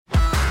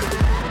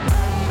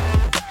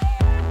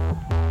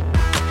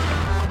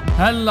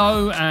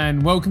Hello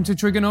and welcome to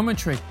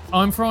Trigonometry.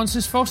 I'm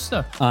Francis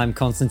Foster. I'm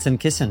Konstantin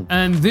Kisin.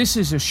 And this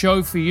is a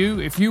show for you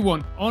if you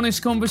want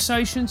honest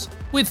conversations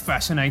with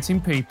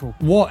fascinating people.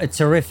 What a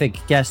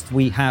terrific guest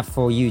we have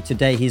for you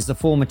today. He's the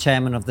former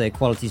chairman of the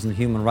Equalities and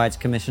Human Rights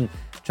Commission.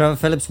 Trevor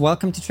Phillips,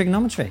 welcome to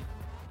Trigonometry.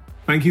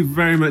 Thank you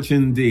very much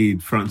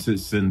indeed,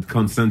 Francis and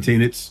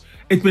Konstantin. It's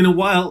been a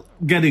while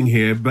getting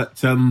here,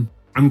 but I'm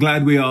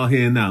glad we are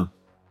here now.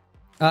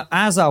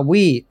 As are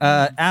we.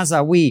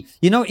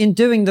 You know, in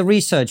doing the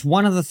research,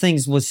 one of the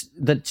things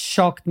that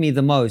shocked me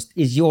the most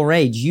is your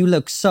age. You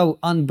look so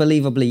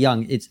unbelievably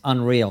young. It's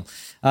unreal.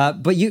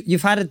 But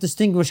you've had a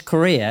distinguished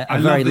career,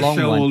 a very long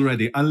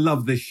one. I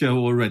love this show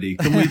already.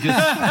 Can we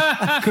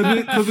just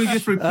could we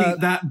just repeat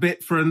that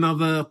bit for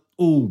another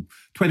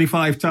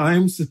 25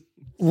 times?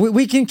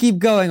 We can keep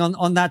going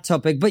on that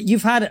topic, but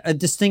you've had a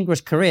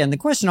distinguished career. And the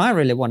question I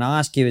really want to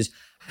ask you is,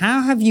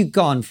 how have you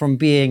gone from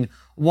being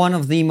one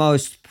of the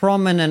most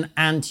prominent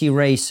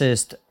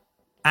anti-racist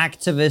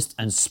activists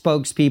and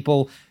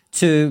spokespeople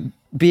to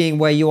being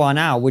where you are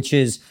now, which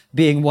is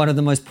being one of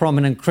the most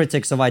prominent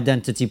critics of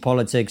identity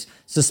politics,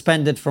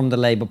 suspended from the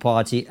Labour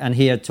Party, and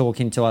here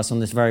talking to us on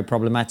this very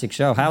problematic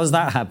show? How has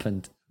that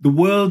happened? The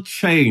world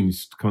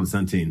changed,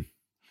 Konstantin.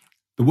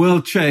 The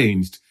world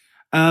changed.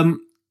 I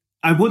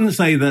wouldn't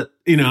say that,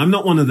 I'm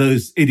not one of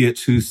those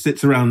idiots who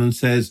sits around and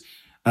says,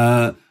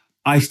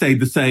 I stayed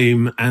the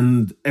same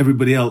and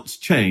everybody else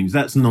changed.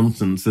 That's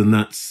nonsense. And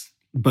that's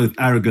both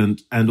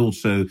arrogant and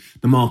also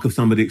the mark of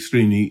somebody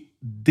extremely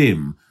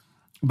dim.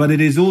 But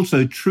it is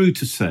also true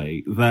to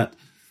say that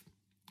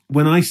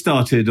when I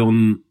started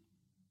on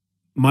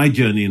my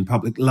journey in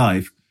public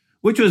life,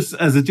 which was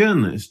as a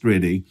journalist,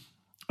 really,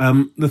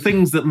 the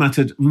things that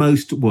mattered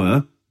most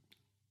were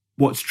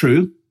what's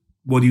true,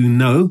 what do you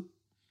know,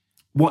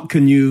 what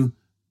can you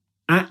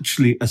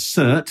actually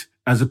assert,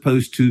 as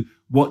opposed to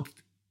what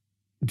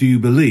do you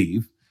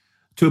believe,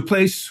 to a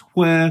place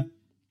where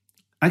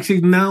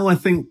actually now I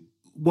think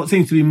what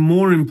seems to be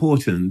more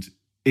important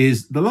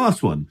is the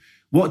last one.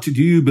 What do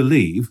you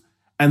believe?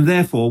 And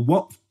therefore,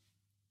 what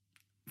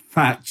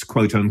facts,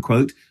 quote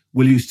unquote,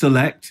 will you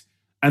select?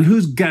 And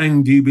whose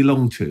gang do you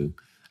belong to?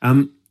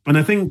 And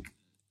I think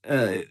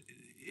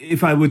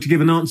if I were to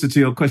give an answer to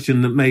your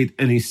question that made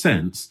any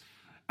sense,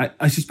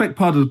 I suspect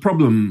part of the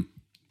problem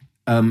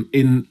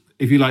in,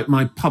 if you like,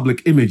 my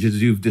public image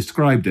as you've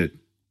described it,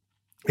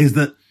 is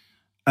that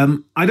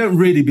I don't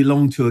really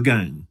belong to a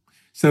gang.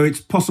 So it's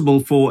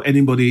possible for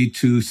anybody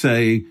to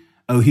say,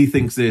 oh, he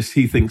thinks this,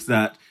 he thinks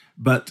that,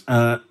 but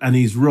and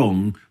he's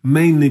wrong,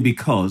 mainly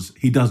because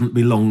he doesn't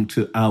belong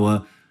to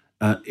our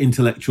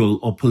intellectual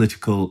or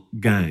political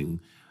gang.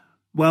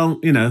 Well,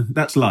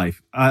 that's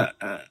life.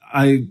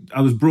 I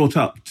was brought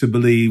up to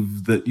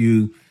believe that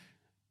you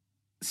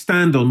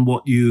stand on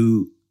what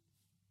you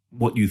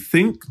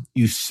think,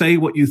 you say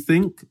what you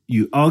think,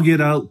 you argue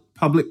it out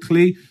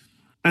publicly,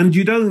 and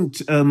you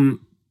don't,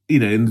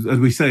 as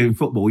we say in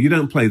football, you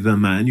don't play the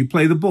man, you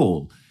play the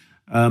ball.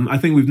 I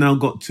think we've now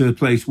got to a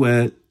place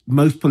where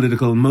most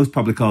political and most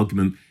public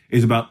argument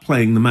is about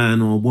playing the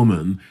man or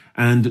woman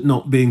and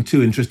not being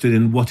too interested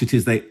in what it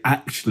is they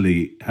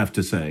actually have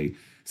to say.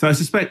 So I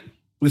suspect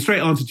the straight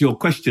answer to your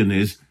question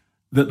is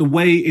that the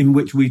way in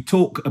which we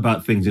talk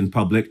about things in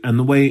public and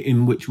the way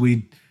in which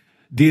we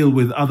deal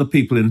with other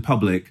people in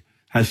public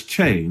has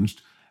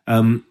changed.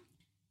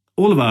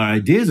 All of our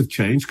ideas have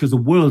changed because the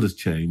world has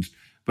changed,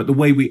 but the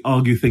way we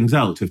argue things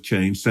out have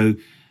changed. So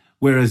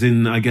whereas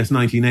in, I guess,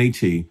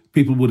 1980,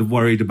 people would have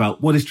worried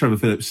about what is Trevor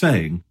Phillips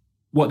saying,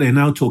 what they're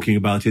now talking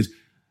about is,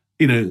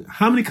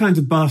 how many kinds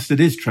of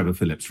bastard is Trevor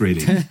Phillips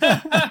really?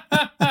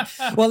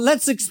 Well,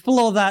 let's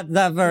explore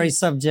that very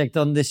subject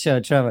on this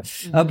show, Trevor.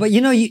 But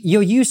your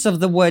use of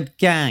the word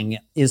gang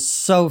is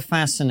so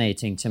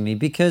fascinating to me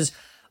because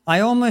I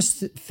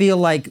almost feel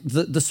like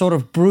the sort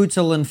of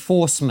brutal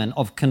enforcement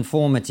of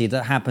conformity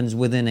that happens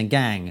within a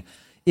gang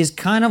is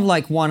kind of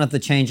like one of the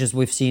changes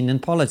we've seen in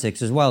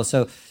politics as well.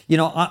 So,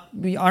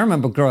 I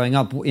remember growing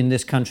up in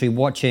this country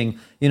watching,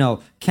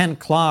 Ken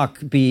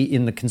Clarke be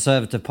in the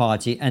Conservative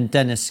Party and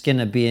Dennis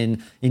Skinner be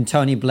in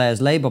Tony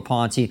Blair's Labour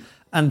Party.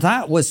 And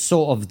that was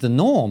sort of the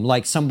norm,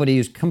 like somebody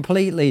who's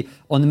completely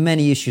on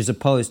many issues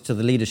opposed to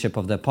the leadership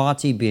of their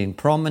party, being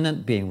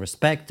prominent, being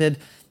respected,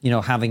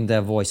 having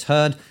their voice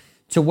heard,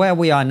 to where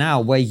we are now,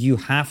 where you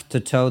have to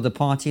toe the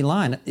party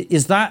line.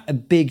 Is that a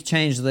big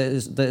change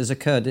that has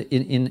occurred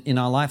in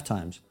our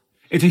lifetimes?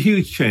 It's a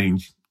huge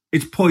change.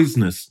 It's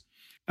poisonous.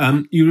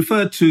 You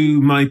referred to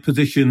my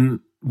position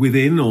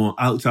within or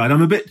outside.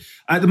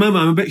 At the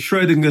moment, I'm a bit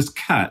Schrödinger's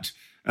cat.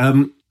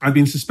 I've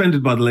been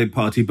suspended by the Labour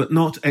Party, but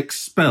not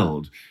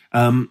expelled.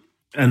 For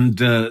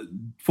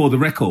the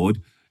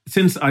record,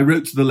 since I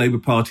wrote to the Labour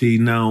Party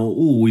now,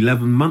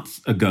 11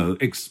 months ago,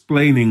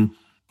 explaining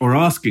or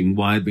asking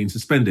why I'd been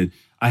suspended,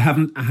 I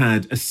haven't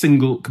had a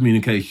single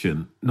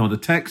communication, not a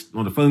text,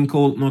 not a phone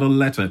call, not a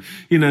letter.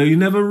 You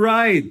never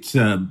write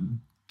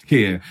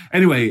here.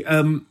 Anyway,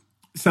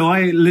 so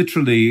I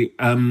literally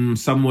am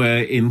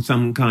somewhere in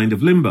some kind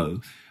of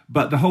limbo.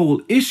 But the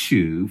whole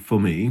issue for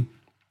me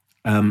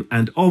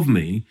and of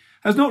me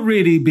has not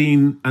really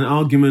been an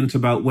argument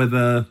about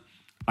whether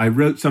I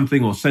wrote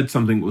something or said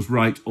something that was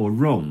right or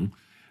wrong.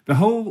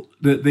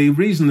 The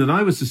reason that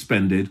I was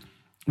suspended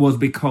was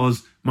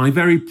because my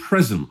very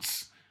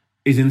presence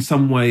is in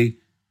some way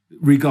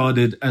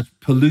regarded as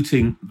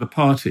polluting the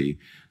party.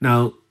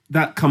 Now,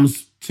 that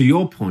comes to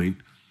your point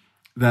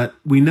that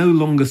we no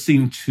longer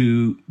seem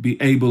to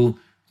be able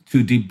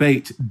to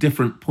debate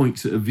different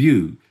points of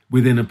view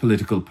within a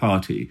political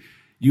party.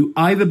 You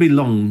either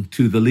belong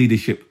to the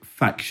leadership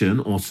faction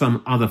or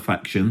some other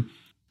faction,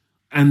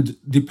 and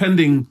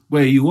depending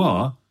where you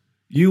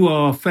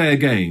are fair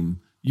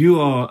game.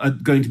 You are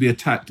going to be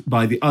attacked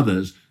by the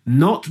others,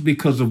 not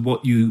because of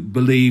what you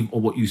believe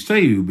or what you say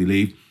you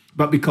believe,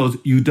 but because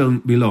you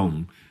don't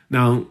belong.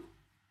 Now,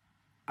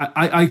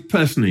 I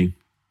personally,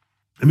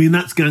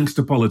 that's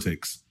gangster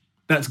politics.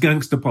 That's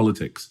gangster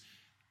politics.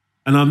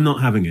 And I'm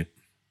not having it.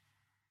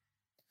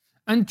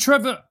 And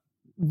Trevor,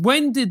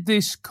 when did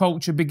this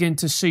culture begin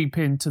to seep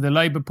into the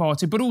Labour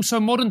Party, but also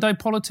modern day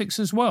politics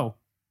as well?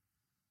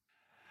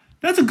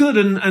 That's a good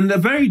and a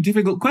very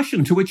difficult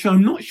question to which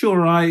I'm not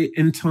sure I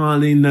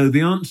entirely know the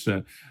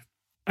answer.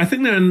 I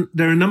think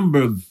there are a number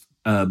of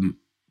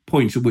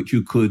points at which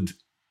you could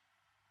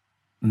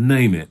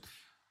name it.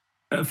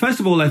 First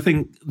of all, I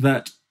think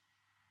that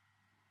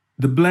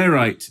the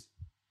Blairite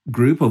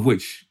group, of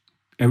which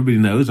everybody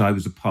knows I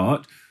was a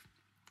part,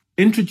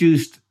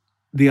 introduced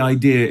the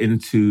idea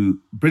into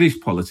British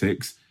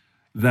politics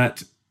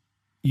that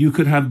you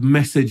could have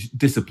message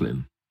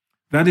discipline.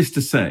 That is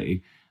to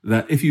say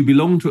that if you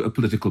belong to a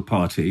political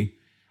party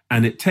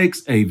and it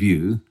takes a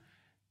view,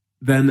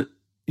 then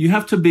you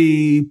have to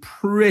be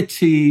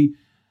pretty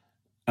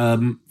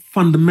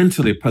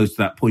fundamentally opposed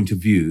to that point of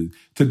view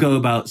to go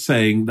about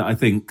saying that I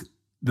think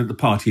that the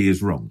party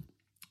is wrong.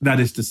 That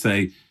is to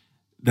say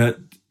that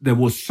there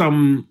was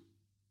some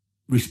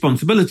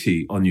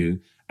responsibility on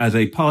you as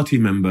a party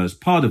member, as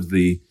part of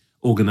the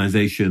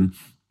organisation,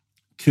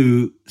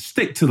 to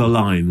stick to the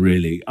line,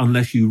 really,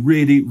 unless you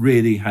really,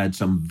 really had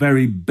some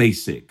very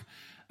basic,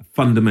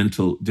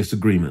 fundamental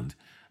disagreement.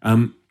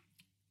 And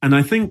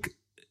I think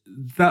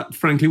that,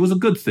 frankly, was a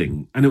good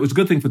thing. And it was a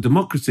good thing for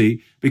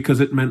democracy because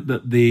it meant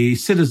that the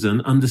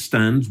citizen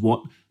understands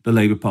what the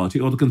Labour Party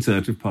or the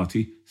Conservative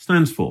Party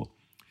stands for.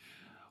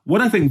 What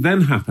I think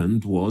then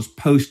happened was,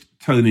 post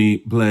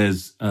Tony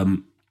Blair's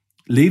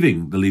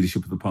leaving the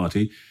leadership of the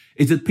party,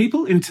 is that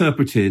people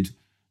interpreted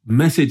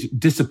message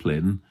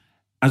discipline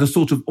as a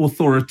sort of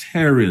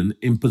authoritarian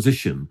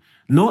imposition.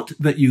 Not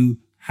that you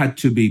had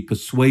to be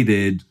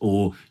persuaded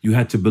or you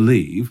had to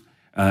believe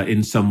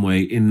in some way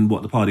in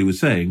what the party was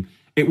saying.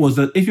 It was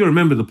that if you're a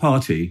member of the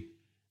party,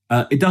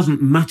 it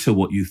doesn't matter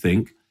what you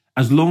think.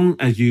 As long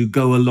as you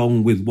go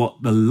along with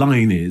what the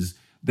line is,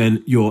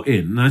 then you're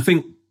in. And I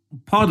think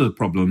part of the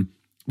problem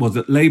was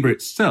that Labour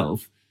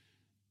itself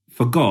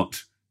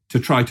forgot to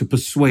try to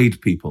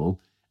persuade people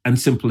and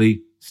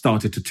simply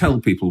started to tell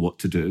people what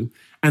to do.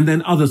 And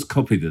then others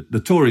copied it. The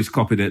Tories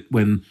copied it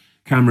when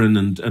Cameron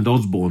and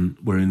Osborne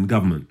were in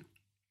government.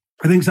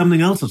 I think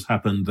something else has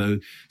happened, though,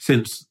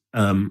 since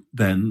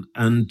then.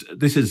 And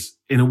this is,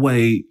 in a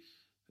way,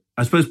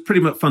 I suppose,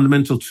 pretty much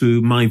fundamental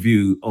to my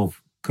view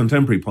of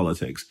contemporary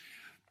politics.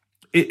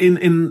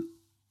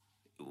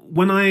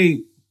 When I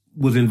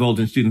was involved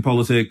in student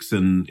politics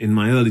and in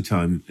my early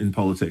time in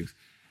politics,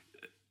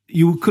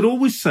 you could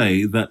always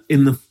say that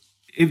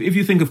if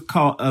you think of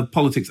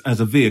politics as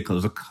a vehicle,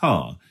 as a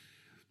car,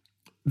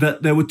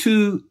 that there were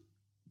two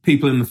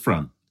people in the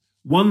front.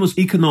 One was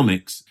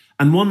economics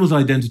and one was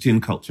identity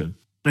and culture.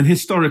 And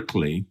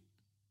historically,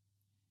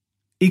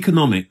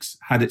 economics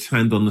had its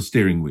hand on the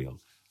steering wheel.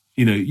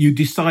 You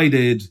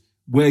decided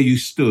where you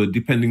stood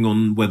depending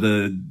on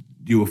whether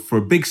you were for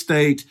a big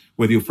state,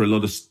 whether you were for a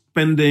lot of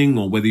spending,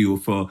 or whether you were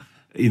for,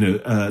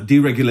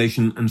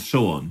 deregulation and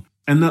so on.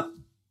 And the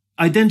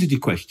identity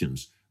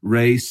questions,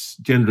 race,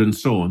 gender, and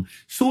so on,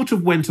 sort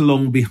of went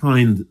along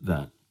behind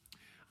that.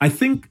 I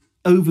think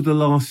over the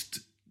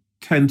last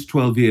 10 to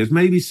 12 years,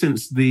 maybe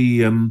since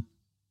the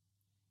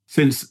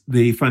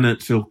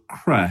financial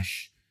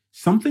crash,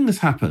 something has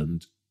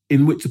happened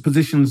in which the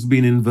position's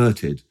been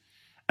inverted.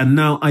 And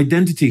now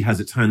identity has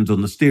its hands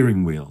on the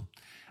steering wheel.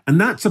 And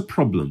that's a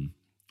problem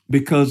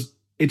because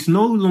it's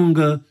no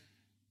longer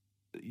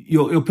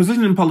your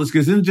position in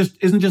politics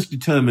isn't just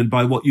determined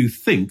by what you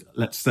think,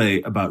 let's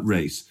say, about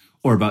race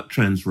or about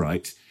trans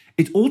rights.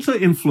 It's also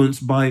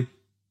influenced by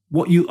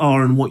what you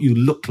are and what you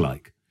look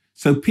like.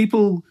 So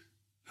people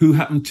who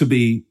happen to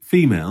be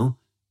female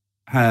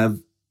have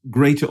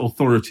greater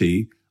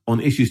authority on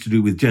issues to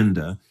do with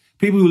gender.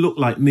 People who look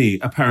like me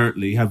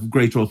apparently have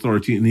greater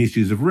authority in the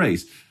issues of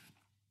race.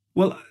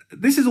 Well,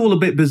 this is all a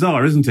bit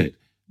bizarre, isn't it?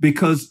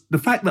 Because the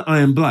fact that I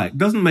am black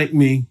doesn't make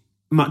me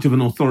much of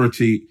an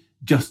authority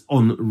just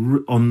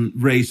on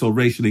race or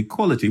racial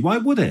equality. Why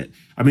would it?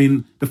 I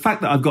mean, the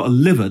fact that I've got a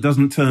liver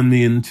doesn't turn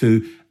me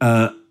into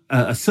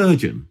a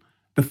surgeon.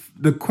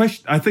 The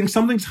question, I think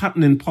something's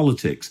happened in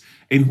politics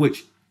in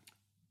which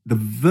the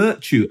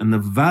virtue and the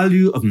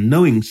value of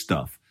knowing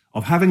stuff,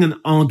 of having an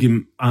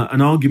argument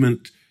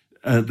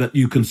that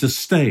you can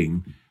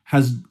sustain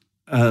has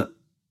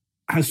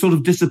sort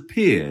of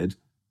disappeared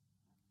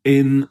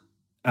in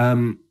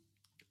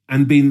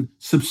and been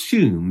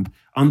subsumed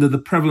under the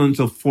prevalence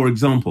of, for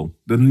example,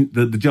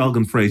 the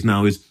jargon phrase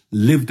now is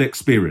lived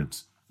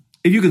experience.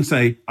 If you can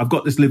say, I've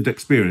got this lived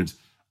experience,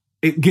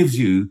 it gives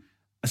you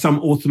some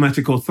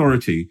automatic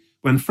authority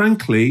when,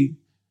 frankly,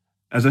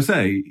 as I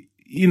say,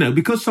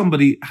 because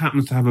somebody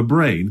happens to have a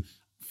brain,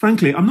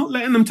 frankly, I'm not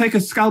letting them take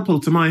a scalpel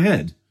to my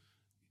head.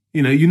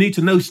 You need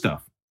to know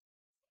stuff.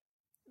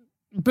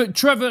 But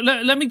Trevor,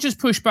 let me just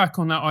push back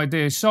on that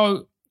idea.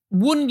 So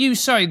wouldn't you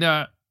say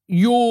that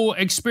your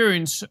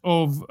experience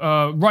of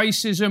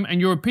racism and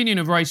your opinion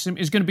of racism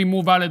is going to be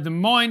more valid than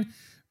mine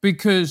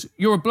because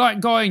you're a black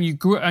guy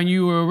and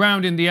you were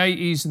around in the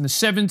 80s and the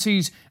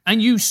 70s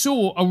and you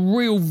saw a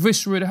real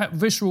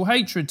visceral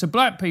hatred to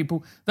black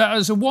people that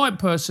as a white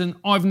person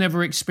I've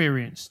never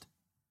experienced?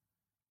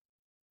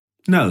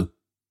 No.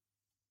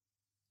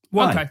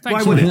 Why? Okay,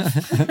 thanks. Why would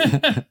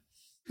it?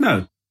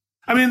 No.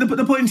 I mean,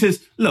 the point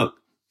is,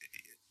 look,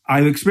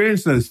 I've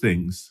experienced those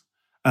things.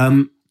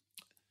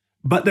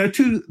 But there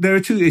are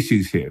two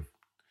issues here.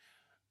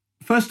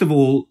 First of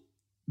all,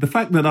 the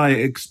fact that I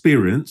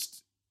experienced,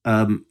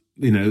 going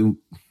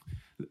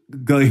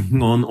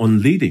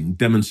on leading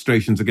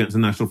demonstrations against the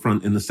National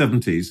Front in the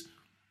 70s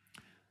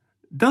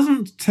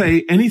doesn't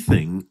say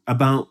anything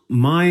about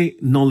my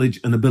knowledge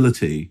and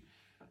ability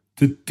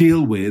to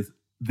deal with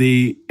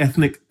the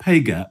ethnic pay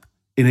gap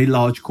in a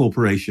large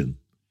corporation.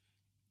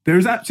 There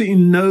is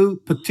absolutely no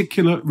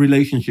particular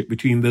relationship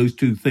between those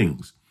two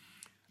things.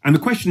 And the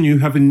question you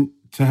have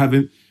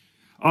to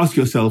ask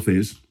yourself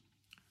is,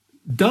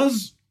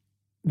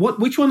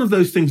 which one of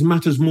those things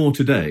matters more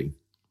today?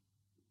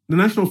 The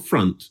National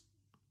Front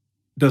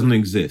doesn't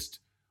exist.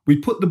 We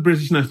put the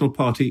British National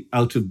Party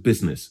out of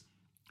business.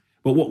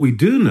 But what we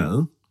do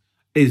know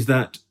is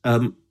that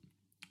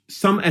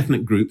some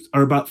ethnic groups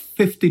are about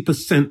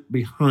 50%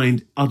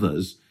 behind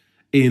others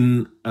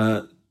in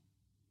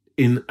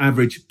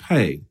average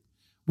pay.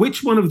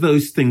 Which one of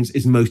those things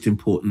is most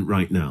important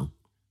right now?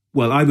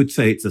 Well, I would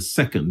say it's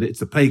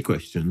a pay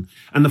question.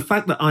 And the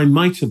fact that I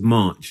might have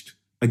marched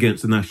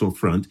against the National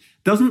Front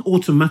doesn't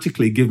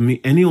automatically give me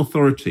any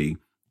authority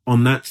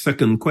on that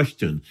second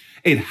question.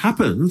 It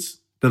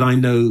happens that I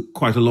know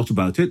quite a lot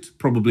about it,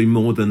 probably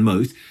more than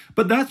most,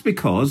 but that's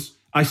because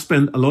I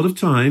spend a lot of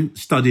time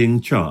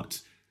studying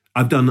charts.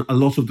 I've done a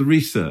lot of the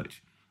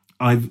research.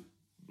 I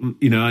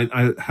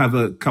have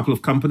a couple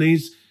of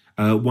companies.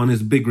 One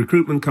is a big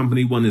recruitment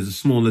company. One is a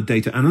smaller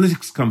data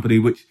analytics company,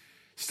 which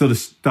sort of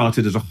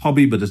started as a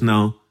hobby, but is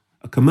now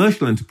a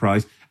commercial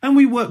enterprise. And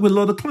we work with a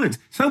lot of clients.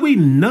 So we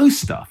know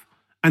stuff.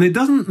 And it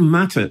doesn't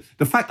matter.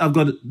 The fact I've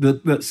got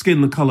the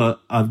skin, the color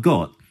I've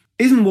got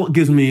isn't what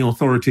gives me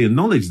authority and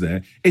knowledge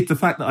there. It's the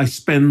fact that I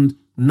spend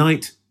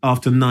night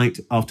after night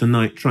after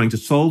night trying to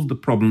solve the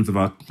problems of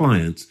our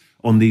clients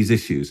on these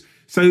issues.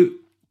 So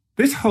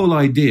this whole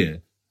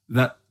idea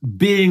that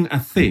being a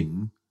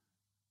thing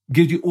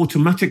gives you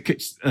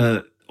automatic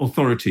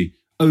authority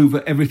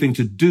over everything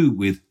to do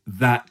with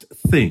that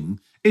thing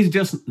is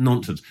just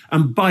nonsense.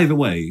 And by the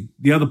way,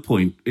 the other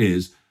point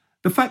is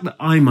the fact that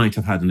I might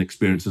have had an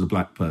experience as a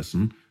black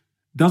person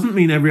doesn't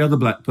mean every other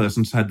black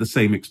person's had the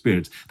same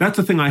experience. That's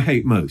the thing I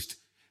hate most.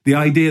 The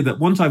idea that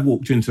once I've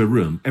walked into a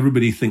room,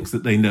 everybody thinks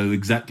that they know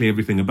exactly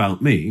everything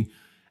about me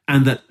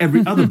and that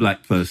every other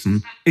black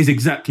person is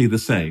exactly the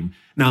same.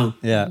 Now,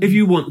 if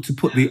you want to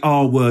put the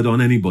R word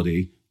on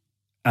anybody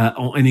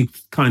or any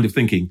kind of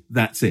thinking,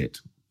 that's it.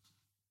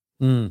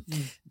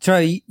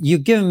 Trevor, you're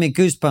giving me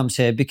goosebumps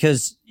here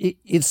because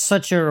it's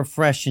such a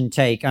refreshing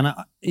take. And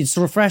it's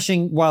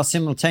refreshing while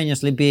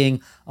simultaneously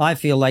being, I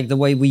feel like, the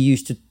way we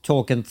used to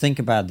talk and think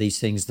about these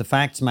things. The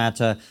facts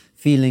matter,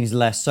 feelings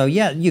less. So,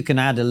 yeah, you can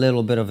add a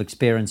little bit of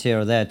experience here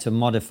or there to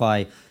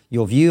modify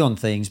your view on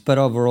things. But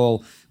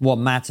overall, what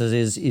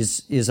matters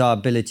is our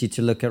ability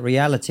to look at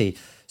reality.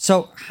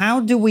 So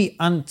how do we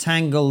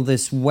untangle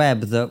this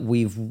web that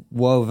we've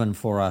woven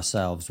for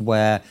ourselves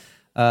where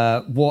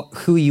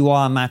who you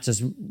are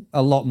matters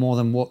a lot more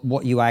than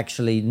what you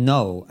actually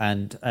know,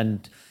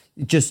 and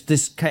just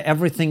this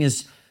everything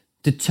is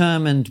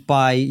determined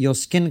by your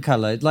skin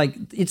color? Like,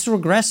 it's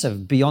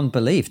regressive beyond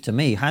belief to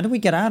me. How do we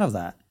get out of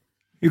that?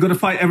 You've got to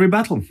fight every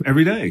battle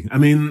every day. I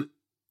mean,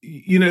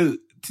 to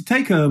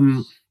take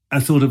a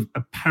sort of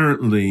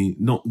apparently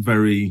not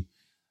very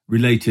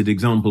related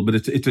example,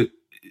 but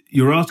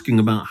you're asking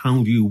about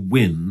how do you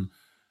win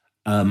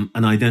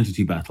an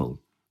identity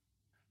battle.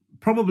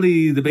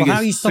 Probably the biggest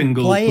how you stop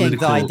single playing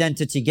political... the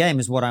identity game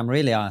is what I'm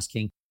really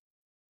asking.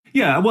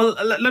 Yeah, well,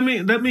 let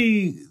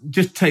me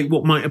just take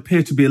what might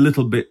appear to be a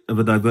little bit of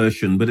a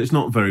diversion, but it's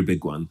not a very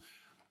big one.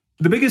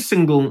 The biggest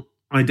single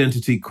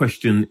identity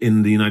question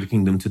in the United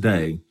Kingdom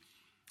today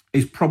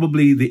is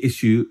probably the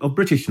issue of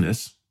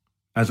Britishness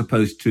as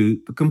opposed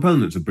to the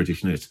components of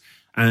Britishness.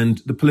 And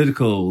the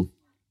political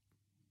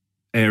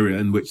area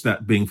in which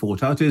that being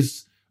fought out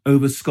is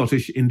over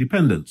Scottish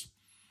independence.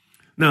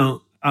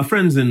 Now, our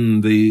friends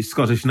in the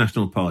Scottish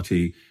National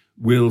Party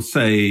will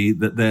say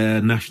that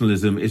their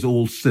nationalism is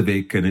all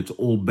civic and it's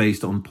all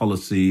based on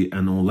policy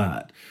and all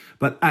that.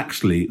 But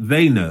actually,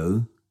 they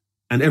know,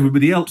 and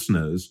everybody else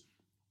knows,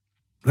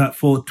 that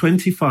for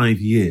 25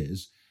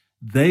 years,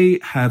 they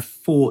have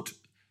fought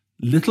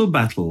little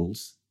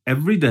battles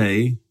every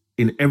day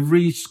in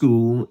every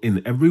school,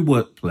 in every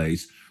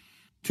workplace,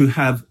 to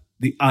have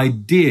the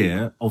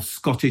idea of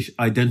Scottish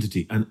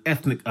identity and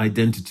ethnic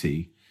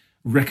identity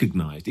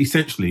recognized,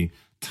 essentially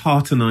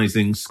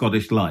tartanizing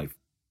Scottish life.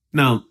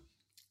 Now,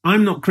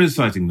 I'm not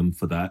criticizing them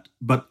for that,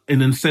 but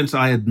in a sense,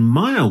 I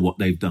admire what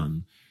they've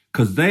done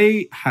because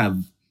they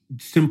have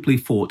simply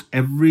fought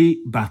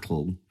every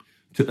battle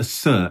to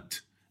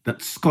assert that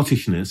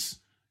Scottishness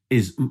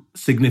is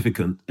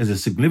significant, as a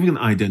significant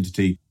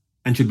identity,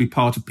 and should be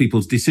part of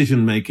people's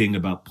decision-making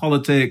about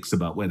politics,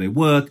 about where they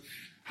work,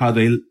 how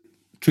they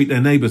treat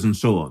their neighbours and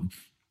so on.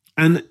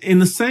 And in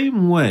the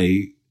same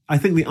way, I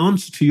think the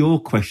answer to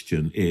your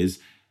question is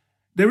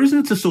there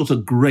isn't a sort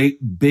of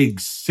great big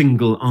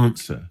single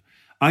answer.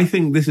 I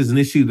think this is an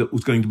issue that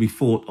was going to be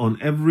fought on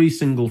every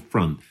single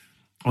front,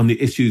 on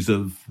the issues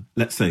of,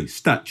 let's say,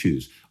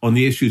 statues, on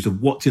the issues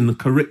of what's in the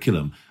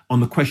curriculum, on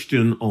the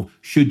question of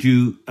should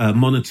you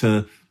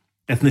monitor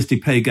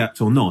ethnicity pay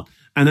gaps or not.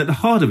 And at the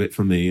heart of it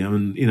for me, I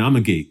mean, I'm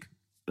a geek.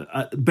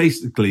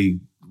 Basically,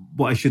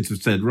 what I should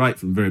have said right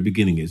from the very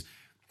beginning is,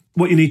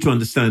 what you need to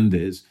understand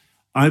is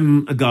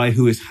I'm a guy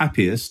who is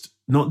happiest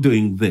not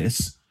doing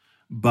this,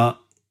 but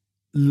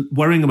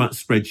worrying about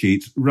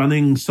spreadsheets,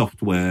 running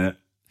software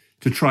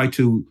to try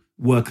to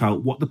work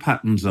out what the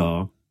patterns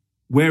are,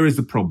 where is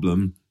the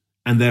problem,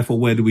 and therefore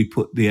where do we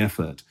put the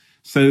effort.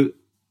 So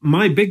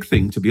my big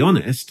thing, to be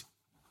honest,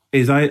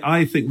 is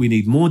I think we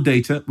need more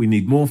data, we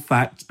need more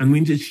facts, and we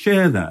need to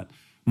share that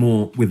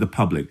more with the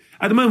public.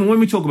 At the moment,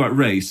 when we talk about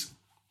race,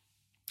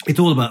 it's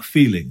all about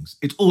feelings.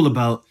 It's all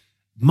about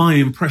my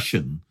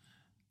impression,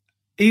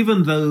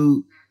 even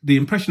though the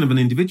impression of an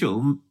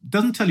individual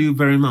doesn't tell you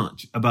very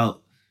much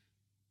about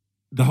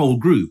the whole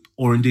group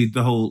or indeed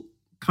the whole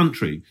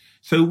country.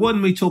 So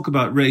when we talk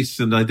about race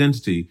and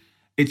identity,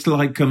 it's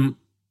like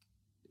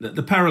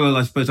the parallel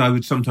I suppose I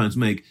would sometimes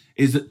make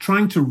is that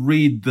trying to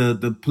read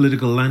the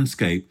political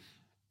landscape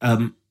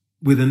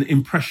with an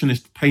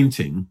impressionist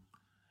painting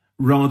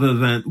rather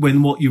than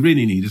when what you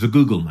really need is a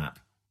Google map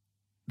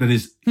that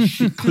is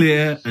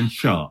clear and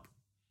sharp.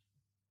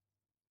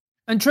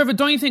 And Trevor,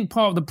 don't you think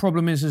part of the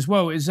problem is as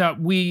well is that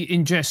we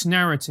ingest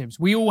narratives?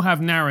 We all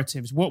have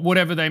narratives,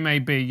 whatever they may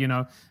be, you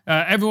know.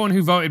 Everyone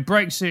who voted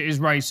Brexit is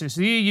racist.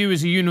 The EU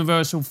is a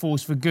universal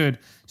force for good.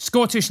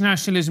 Scottish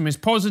nationalism is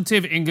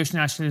positive. English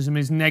nationalism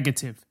is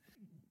negative.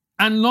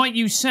 And like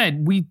you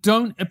said, we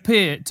don't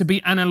appear to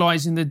be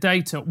analysing the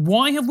data.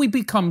 Why have we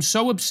become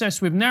so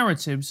obsessed with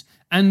narratives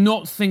and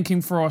not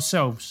thinking for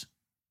ourselves?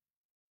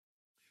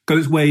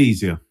 Because it's way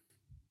easier.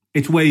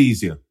 It's way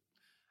easier.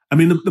 I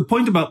mean, the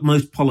point about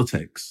most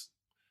politics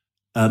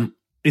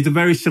is a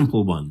very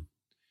simple one.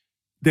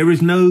 There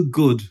is no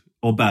good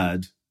or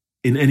bad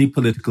in any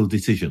political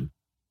decision.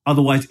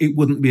 Otherwise, it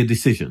wouldn't be a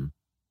decision.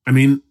 I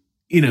mean,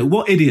 you know,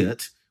 what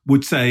idiot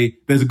would say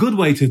there's a good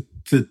way to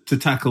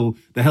tackle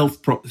the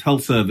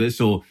health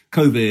service or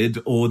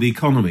COVID or the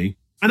economy,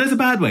 and there's a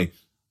bad way.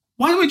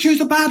 Why don't we choose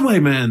the bad way,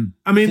 man?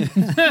 I mean,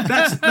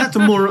 that's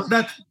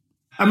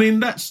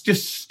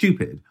just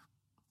stupid.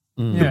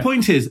 Yeah. The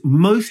point is,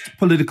 most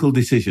political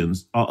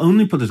decisions are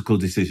only political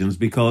decisions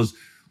because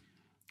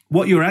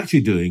what you're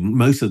actually doing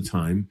most of the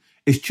time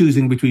is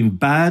choosing between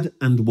bad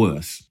and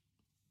worse.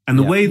 And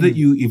the way that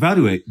you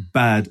evaluate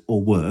bad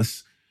or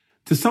worse,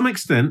 to some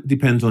extent,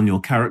 depends on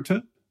your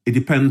character. It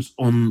depends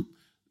on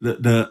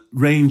the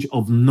range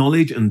of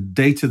knowledge and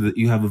data that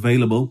you have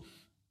available.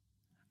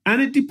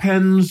 And it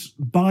depends,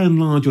 by and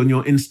large, on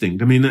your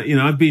instinct. I mean, you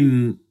know,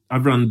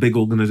 I've run big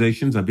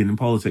organizations. I've been in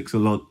politics a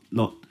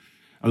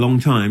long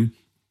time.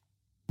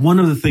 One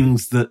of the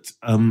things that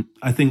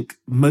I think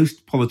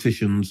most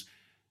politicians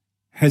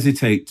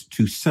hesitate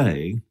to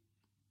say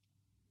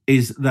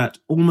is that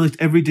almost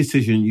every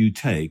decision you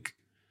take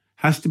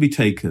has to be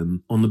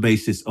taken on the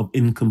basis of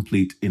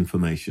incomplete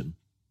information.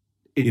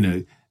 You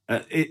know,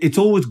 it's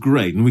always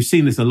great, and we've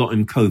seen this a lot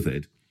in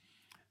COVID,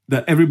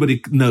 that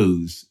everybody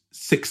knows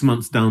 6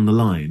 months down the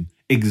line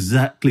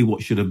exactly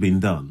what should have been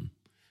done.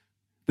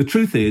 The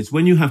truth is,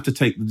 when you have to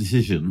take the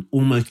decision,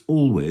 almost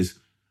always,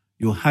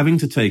 you're having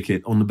to take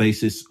it on the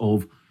basis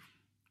of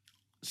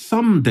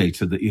some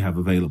data that you have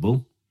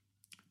available,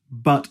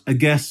 but a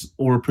guess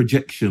or a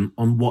projection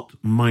on what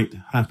might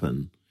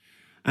happen.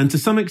 And to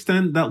some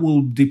extent, that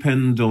will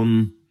depend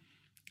on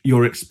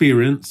your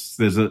experience.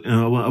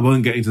 I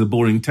won't get into the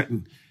boring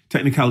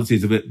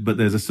technicalities of it, but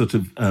there's a sort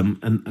of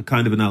a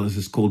kind of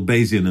analysis called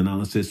Bayesian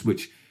analysis,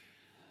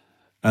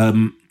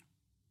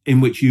 in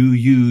which you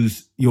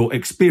use your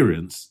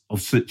experience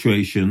of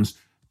situations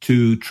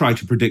to try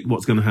to predict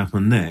what's going to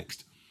happen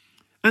next.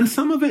 And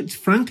some of it,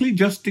 frankly,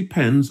 just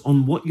depends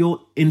on what your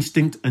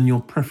instinct and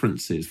your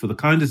preferences for the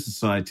kind of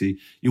society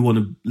you want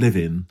to live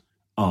in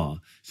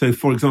are. So,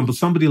 for example,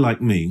 somebody like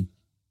me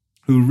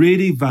who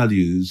really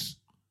values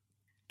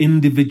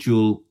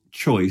individual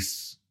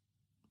choice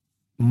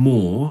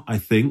more, I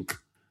think,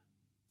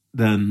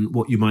 than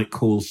what you might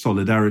call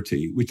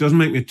solidarity, which doesn't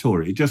make me a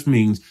Tory. It just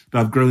means that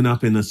I've grown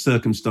up in a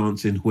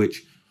circumstance in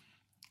which,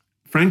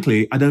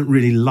 frankly, I don't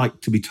really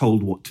like to be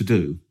told what to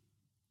do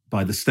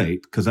by the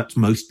state, because that's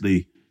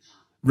mostly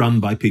run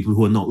by people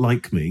who are not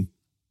like me.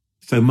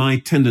 So my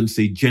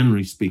tendency,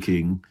 generally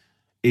speaking,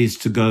 is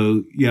to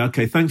go, yeah,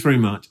 okay, thanks very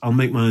much. I'll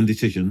make my own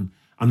decision.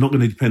 I'm not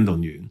going to depend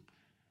on you.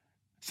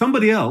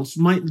 Somebody else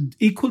might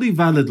equally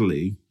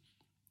validly,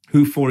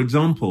 who, for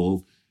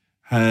example,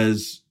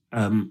 has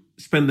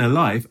spent their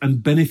life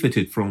and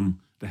benefited from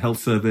the health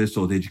service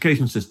or the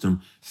education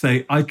system,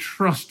 say, I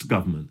trust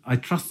government, I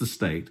trust the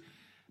state.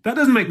 That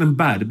doesn't make them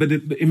bad, but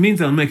it means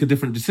they'll make a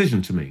different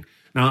decision to me.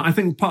 Now, I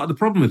think part of the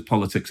problem with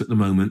politics at the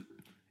moment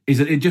is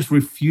that it just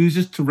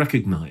refuses to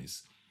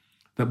recognize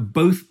that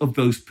both of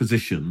those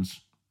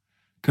positions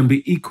can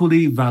be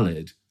equally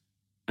valid.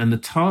 And the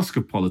task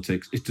of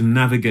politics is to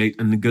navigate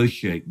and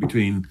negotiate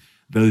between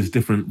those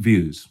different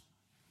views.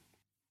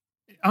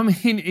 I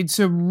mean, it's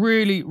a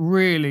really,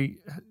 really,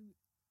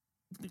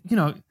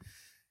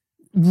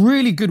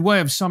 really good way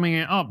of summing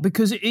it up,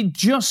 because it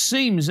just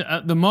seems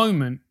at the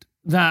moment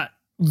that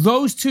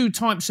those two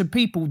types of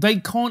people, they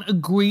can't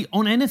agree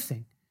on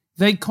anything.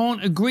 They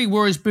can't agree.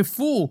 Whereas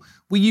before,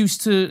 we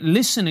used to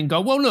listen and go,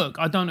 well, look,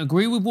 I don't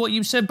agree with what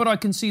you said, but I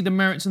can see the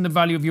merits and the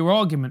value of your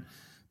argument.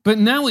 But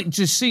now it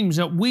just seems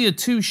that we are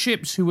two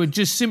ships who are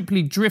just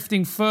simply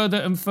drifting further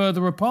and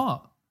further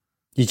apart.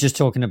 You're just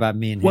talking about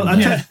me and him.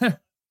 Well,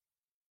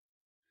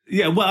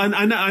 yeah, well,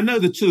 I know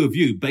the two of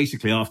you,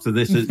 basically, after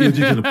this, you're just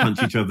going to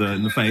punch each other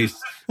in the face.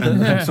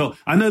 And so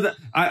I know that,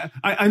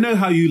 I know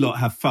how you lot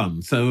have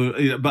fun.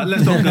 So, but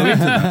let's not go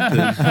into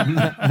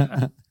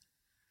that.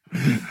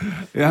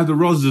 You have the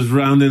Rosers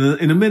round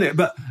in a minute.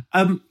 But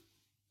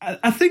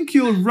I think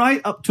you're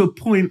right up to a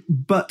point.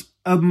 But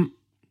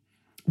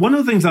one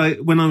of the things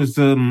when I was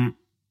an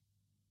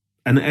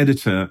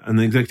editor and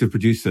an executive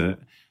producer,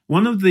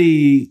 one of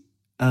the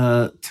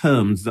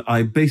terms that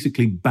I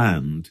basically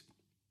banned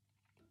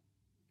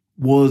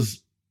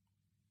was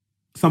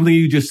something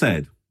you just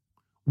said.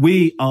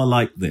 We are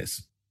like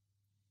this,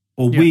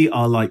 or we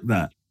are like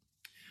that.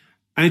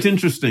 And it's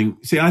interesting.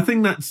 See, I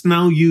think that's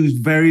now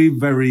used very,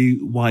 very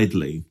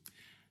widely.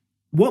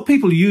 What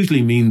people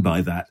usually mean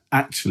by that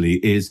actually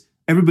is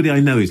everybody I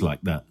know is like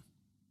that.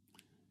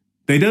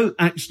 They don't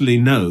actually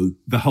know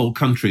the whole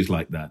country is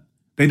like that.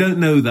 They don't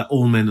know that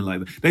all men are like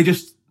that. They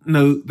just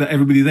know that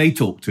everybody they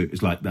talk to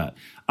is like that.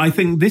 I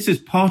think this is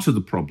part of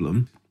the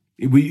problem.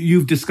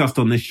 You've discussed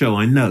on this show,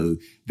 I know,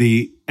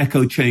 the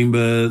echo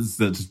chambers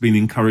that's been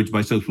encouraged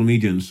by social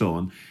media and so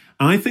on.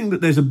 And I think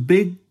that there's a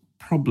big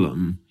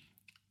problem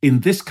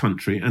in this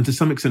country, and to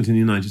some extent in the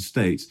United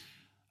States,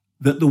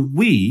 that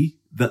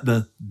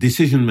the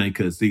decision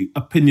makers, the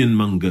opinion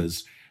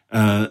mongers,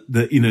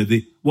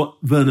 what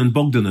Vernon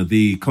Bogdanor,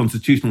 the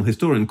constitutional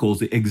historian, calls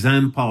the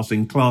exam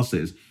passing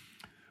classes.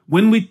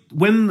 When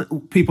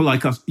people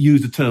like us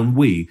use the term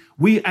we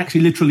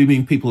actually literally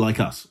mean people like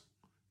us.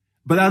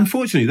 But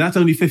unfortunately, that's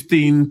only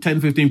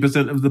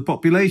 10-15% of the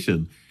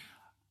population.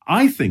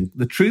 I think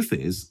the truth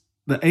is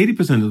that 80%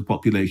 of the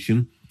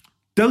population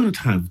don't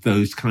have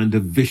those kind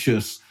of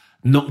vicious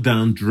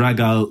knockdown,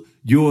 drag out,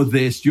 you're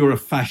this, you're a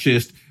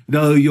fascist,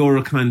 no, you're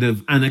a kind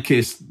of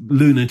anarchist,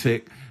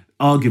 lunatic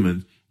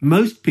argument.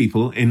 Most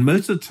people, in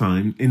most of the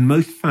time, in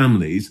most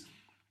families,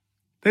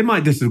 they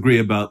might disagree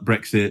about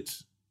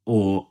Brexit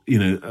or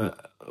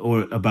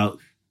about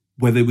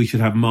whether we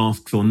should have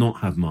masks or not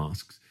have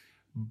masks.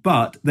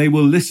 But they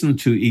will listen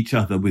to each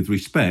other with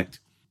respect.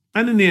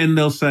 And in the end,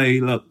 they'll say,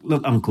 look,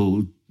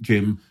 Uncle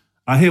Jim,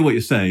 I hear what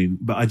you're saying,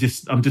 but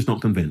I'm just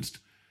not convinced.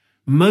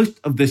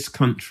 Most of this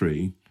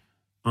country,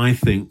 I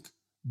think,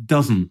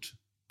 doesn't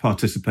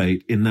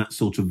participate in that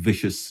sort of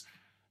vicious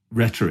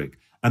rhetoric.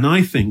 And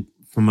I think,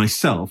 for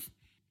myself,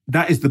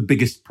 that is the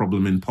biggest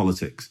problem in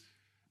politics.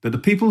 That the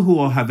people who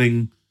are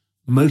having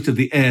most of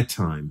the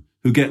airtime,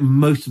 who get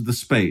most of the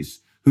space,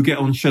 who get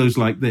on shows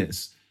like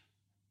this,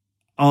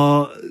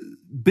 are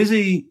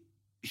busy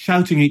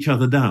shouting each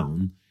other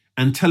down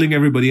and telling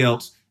everybody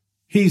else,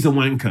 he's a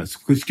wanker.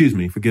 Excuse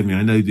me, forgive me.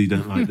 I know you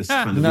don't like this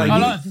kind of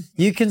language.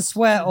 You can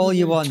swear all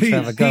you want,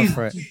 Trevor. Go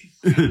for it.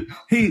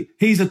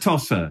 He's a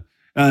tosser.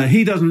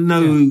 He doesn't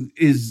know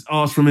his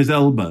arse from his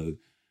elbow.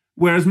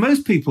 Whereas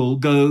most people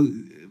go,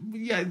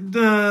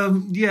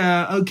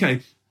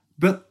 okay.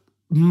 But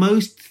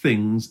most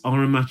things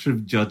are a matter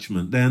of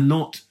judgment. They're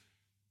not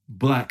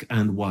black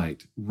and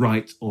white,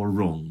 right or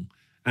wrong.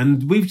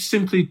 And we've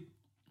simply,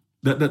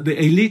 the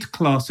elite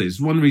classes,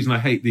 one reason I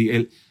hate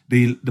the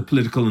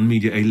political and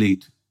media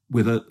elite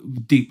with a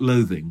deep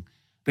loathing,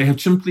 they have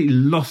simply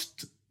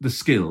lost the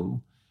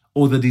skill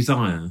or the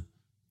desire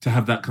to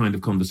have that kind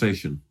of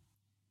conversation.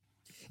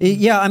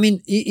 Yeah, I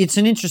mean, it's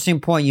an interesting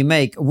point you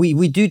make.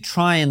 We do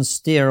try and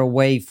steer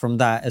away from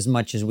that as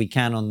much as we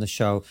can on the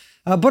show.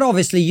 But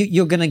obviously,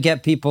 you're going to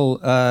get people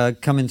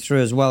coming through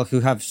as well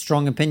who have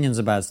strong opinions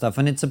about stuff.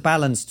 And it's a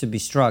balance to be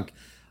struck.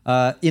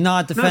 In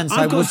our defense,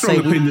 I would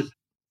say...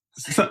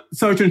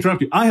 sorry to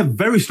interrupt you. I have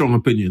very strong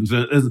opinions.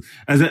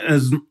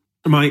 As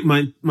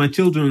my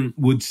children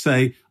would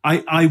say,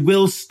 I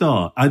will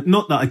start.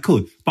 Not that I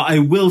could, but I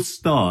will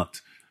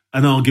start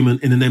an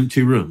argument in an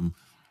empty room.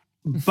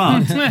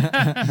 But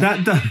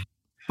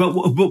but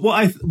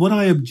what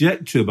I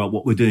object to about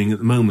what we're doing at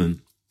the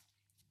moment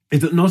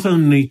is that not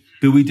only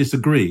do we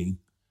disagree,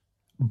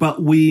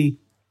 but we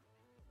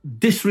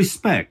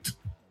disrespect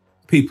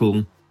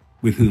people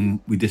with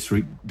whom we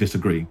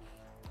disagree.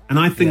 And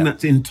I think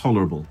that's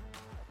intolerable.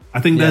 I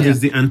think that is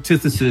the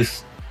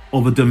antithesis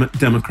of a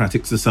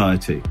democratic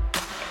society.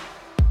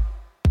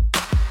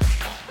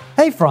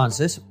 Hey,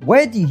 Francis,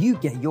 where do you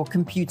get your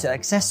computer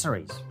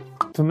accessories?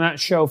 From that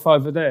shelf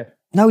over there.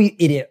 No, you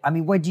idiot. I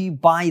mean, where do you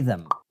buy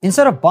them?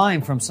 Instead of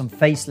buying from some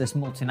faceless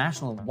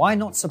multinational, why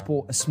not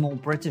support a small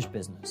British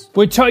business?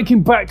 We're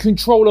taking back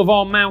control of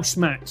our mouse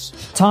mats.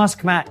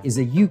 TaskMat is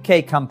a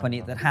UK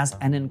company that has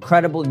an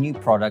incredible new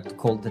product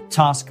called the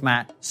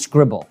TaskMat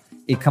Scribble.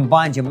 It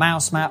combines your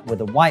mouse mat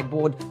with a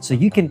whiteboard so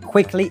you can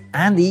quickly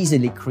and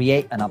easily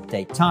create and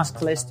update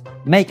task list,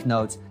 make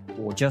notes,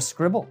 or just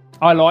scribble.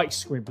 I like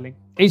scribbling.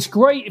 It's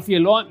great if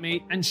you're like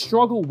me and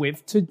struggle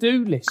with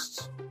to-do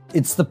lists.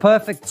 It's the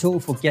perfect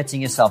tool for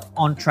getting yourself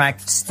on track,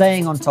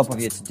 staying on top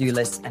of your to-do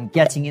lists, and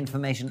getting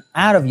information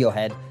out of your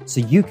head so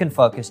you can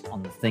focus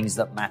on the things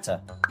that matter.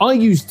 I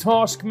use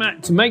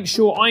TaskMat to make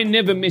sure I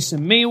never miss a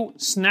meal,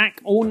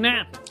 snack, or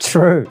nap.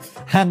 True.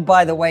 And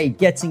by the way,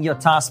 getting your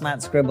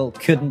TaskMat Scribble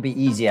couldn't be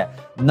easier.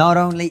 Not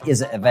only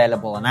is it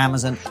available on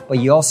Amazon, but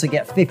you also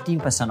get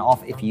 15%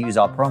 off if you use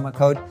our promo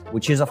code,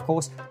 which is, of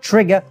course,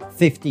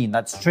 Trigger15.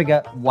 That's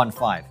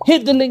Trigger15.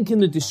 Hit the link in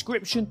the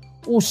description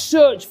or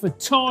search for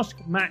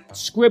TaskMat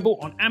Scribble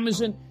on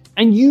Amazon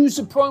and use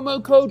the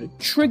promo code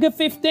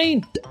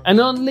Trigger15 and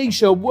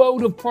unleash a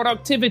world of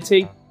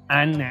productivity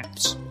and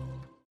naps.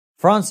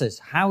 Francis,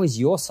 how is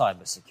your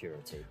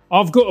cybersecurity?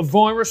 I've got a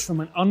virus from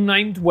an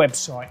unnamed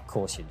website. Of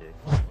course you do.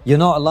 You're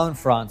not alone,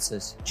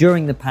 Francis.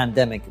 During the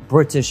pandemic,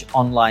 British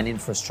online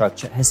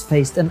infrastructure has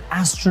faced an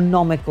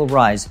astronomical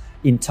rise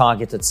in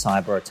targeted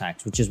cyber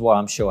attacks, which is what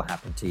I'm sure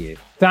happened to you.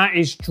 That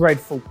is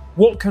dreadful.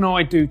 What can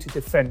I do to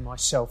defend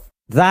myself?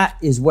 That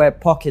is where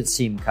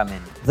PocketSeam come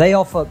in. They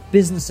offer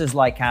businesses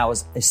like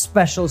ours a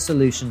special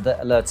solution that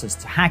alerts us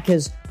to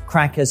hackers,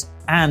 crackers,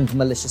 and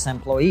malicious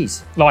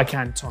employees. Like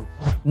Anton.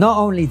 Not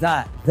only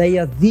that, they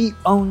are the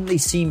only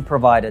SIEM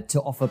provider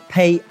to offer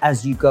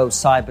pay-as-you-go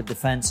cyber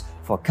defense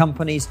for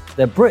companies.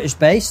 They're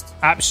British-based.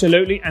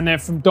 Absolutely, and they're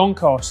from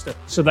Doncaster,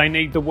 so they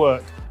need the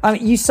work. I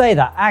mean, you say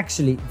that.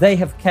 Actually, they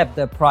have kept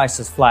their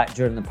prices flat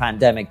during the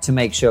pandemic to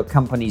make sure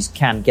companies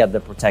can get the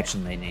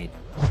protection they need.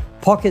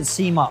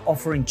 PocketSeam are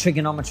offering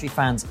Trigonometry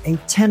fans a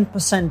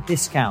 10%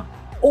 discount.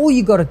 All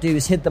you got to do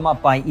is hit them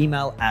up by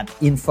email at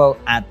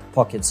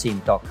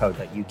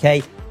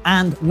info@pocketseam.co.uk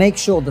and make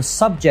sure the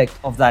subject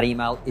of that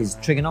email is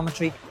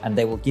trigonometry, and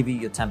they will give you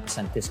your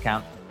 10%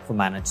 discount for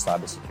managed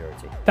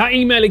cybersecurity. That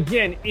email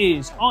again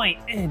is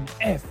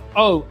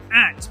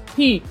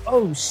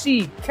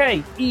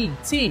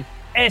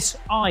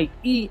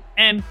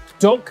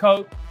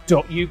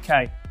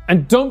info@pocketseam.co.uk.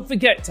 And don't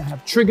forget to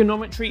have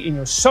trigonometry in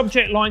your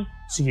subject line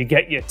so you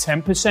get your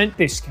 10%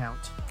 discount.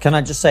 Can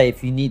I just say,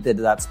 if you needed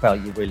that spell,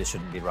 you really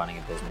shouldn't be running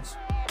a business.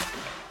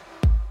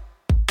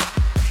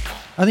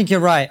 I think you're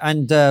right.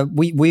 And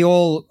we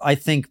all, I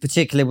think,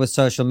 particularly with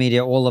social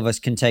media, all of us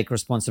can take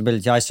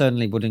responsibility. I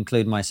certainly would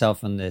include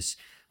myself in this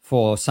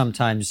for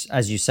sometimes,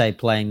 as you say,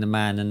 playing the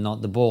man and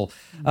not the ball.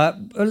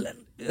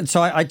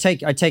 So I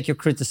take your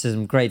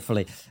criticism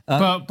gratefully.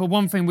 But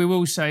one thing we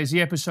will say is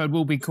the episode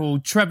will be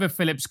called Trevor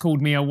Phillips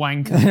Called Me a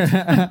Wanker.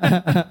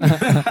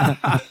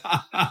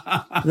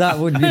 That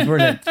would be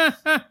brilliant.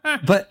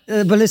 But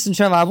listen,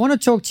 Trevor, I want to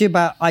talk to you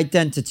about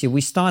identity.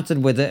 We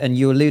started with it and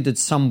you alluded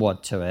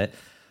somewhat to it.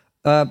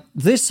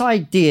 This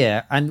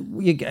idea, and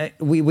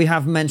we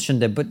have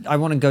mentioned it, but I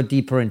want to go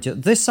deeper into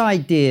it. This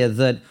idea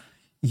that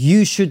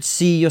you should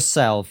see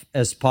yourself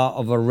as part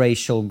of a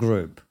racial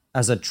group,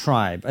 as a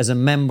tribe, as a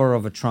member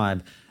of a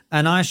tribe,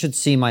 and I should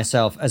see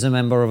myself as a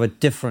member of a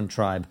different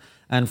tribe,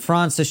 and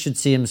Francis should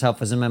see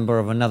himself as a member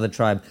of another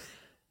tribe.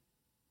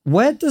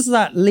 Where does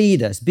that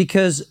lead us?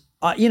 Because,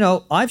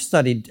 I've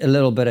studied a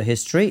little bit of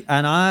history,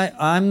 and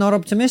I'm not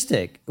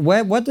optimistic.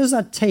 What does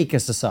that take a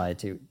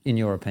society, in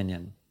your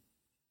opinion?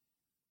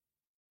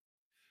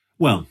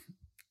 Well,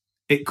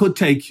 it could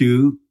take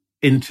you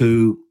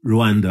into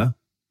Rwanda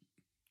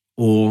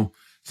or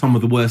some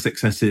of the worst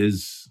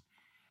excesses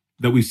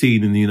that we've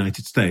seen in the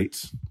United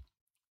States.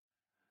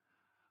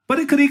 But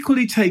it could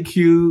equally take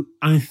you,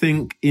 I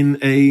think, in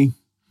a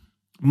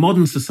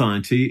modern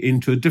society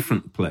into a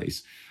different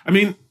place. I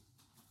mean,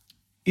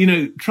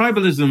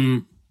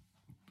 tribalism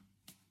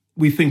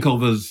we think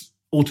of as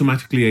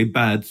automatically a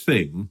bad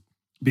thing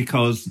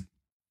because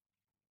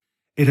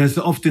it has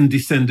often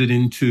descended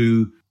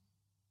into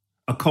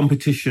a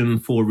competition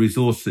for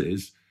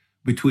resources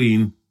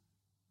between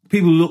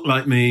people who look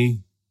like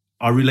me,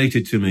 are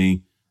related to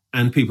me,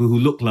 and people who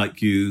look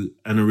like you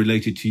and are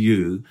related to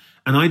you.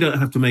 And I don't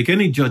have to make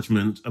any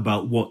judgment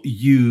about what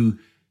you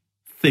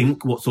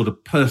think, what sort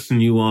of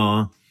person you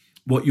are,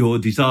 what your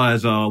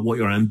desires are, what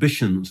your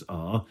ambitions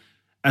are,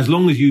 as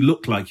long as you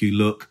look like you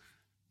look,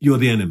 you're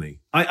the enemy.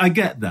 I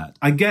get that.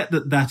 I get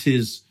that that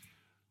is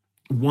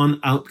one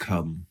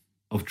outcome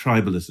of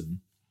tribalism.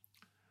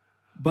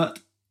 But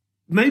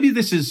maybe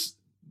this is,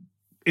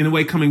 in a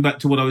way, coming back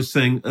to what I was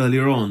saying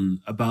earlier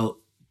on about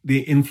the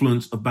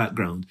influence of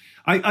background.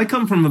 I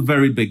come from a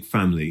very big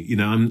family. You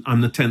know,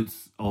 I'm the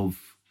 10th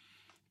of,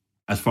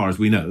 as far as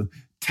we know,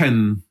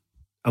 10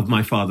 of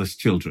my father's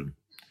children.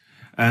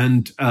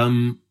 And,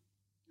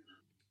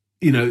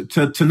 you know,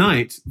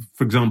 tonight,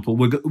 for example,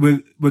 we're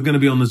going to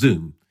be on the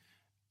Zoom,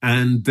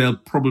 and there'll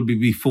probably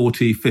be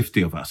 40,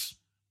 50 of us.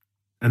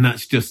 And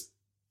that's just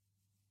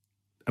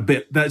a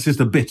bit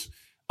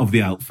of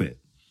the outfit.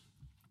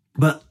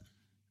 But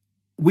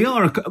we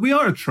are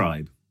a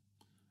tribe.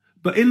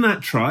 But in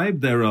that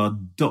tribe, there are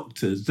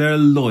doctors, there are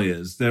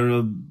lawyers, there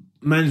are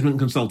management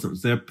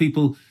consultants, there are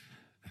people,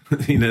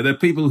 you know, there are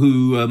people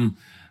who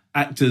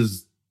act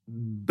as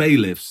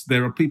bailiffs,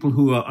 there are people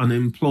who are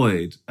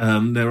unemployed,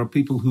 there are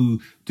people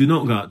who do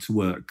not go out to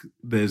work.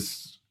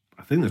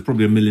 I think there's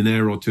probably a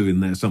millionaire or two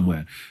in there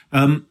somewhere.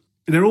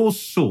 There are all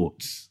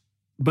sorts,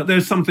 but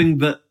there's something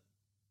that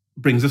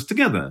brings us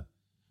together.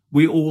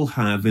 We all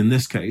have, in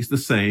this case, the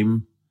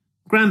same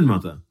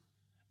grandmother.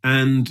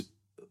 And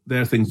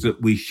there are things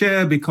that we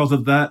share because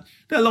of that.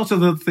 There are lots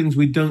of other things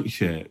we don't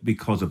share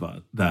because of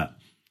that.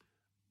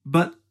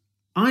 But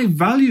I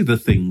value the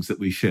things that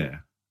we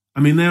share. I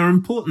mean, they are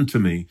important to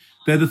me.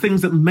 They're the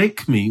things that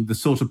make me the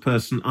sort of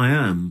person I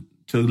am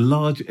to a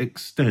large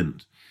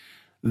extent.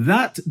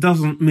 That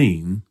doesn't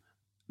mean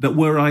that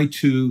were I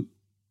to,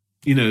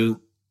 you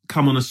know,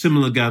 come on a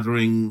similar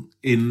gathering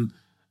in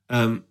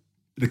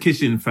the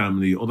Kissin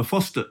family or the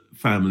Foster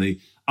family,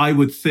 I'd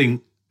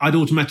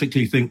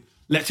automatically think,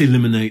 let's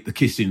eliminate the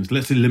Kissins,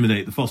 let's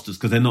eliminate the Fosters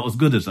because they're not as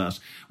good as us.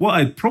 What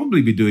I'd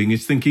probably be doing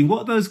is thinking,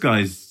 what those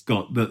guys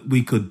got that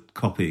we could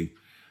copy?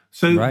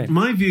 So right.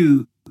 My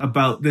view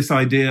about this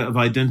idea of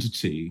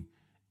identity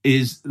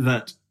is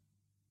that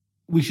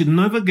we should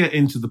never get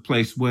into the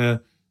place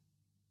where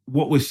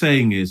what we're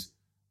saying is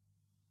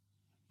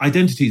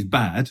identity is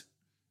bad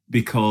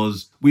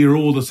because we are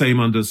all the same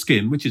under the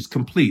skin, which is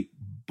complete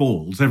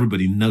balls.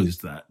 Everybody knows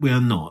that. We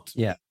are not.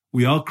 Yeah.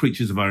 We are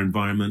creatures of our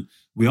environment.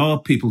 We are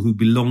people who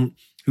belong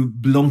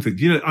to it.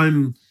 You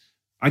know,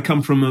 I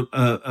come from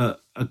a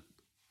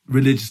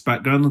religious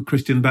background, a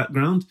Christian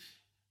background.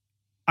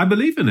 I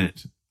believe in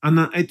it.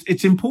 And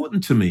it's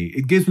important to me.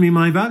 It gives me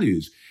my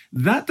values.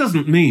 That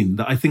doesn't mean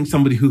that I think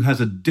somebody who has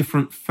a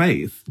different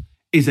faith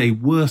is a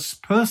worse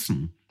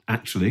person,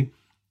 actually.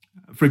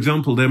 For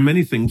example, there are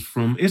many things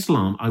from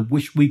Islam I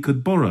wish we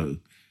could borrow.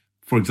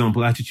 For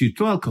example, attitude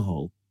to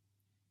alcohol.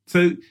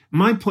 So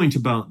my point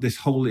about this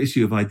whole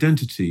issue of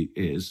identity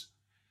is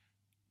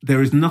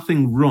there is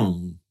nothing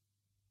wrong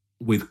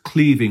with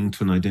cleaving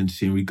to an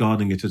identity and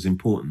regarding it as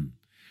important.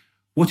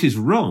 What is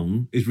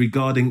wrong is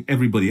regarding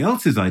everybody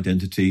else's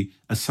identity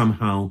as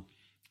somehow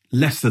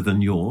lesser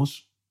than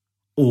yours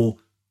or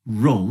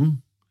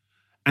wrong.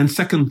 And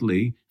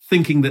secondly,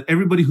 thinking that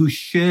everybody who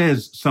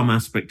shares some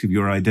aspect of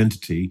your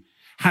identity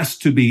has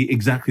to be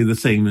exactly the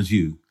same as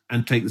you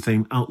and take the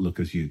same outlook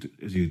as you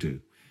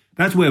do.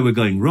 That's where we're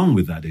going wrong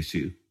with that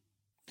issue.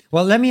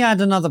 Well, let me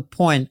add another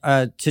point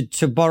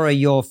to borrow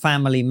your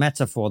family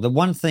metaphor. The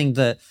one thing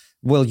that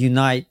will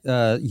unite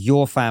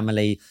your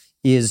family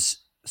is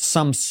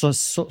some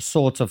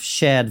sort of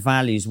shared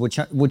values,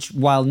 which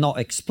while not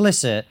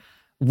explicit,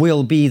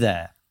 will be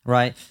there,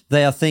 right?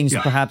 They are things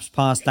perhaps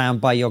passed down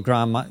by your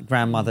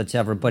grandmother to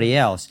everybody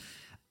else.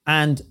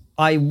 And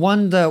I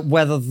wonder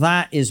whether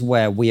that is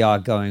where we are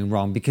going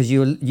wrong, because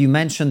you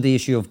mentioned the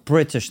issue of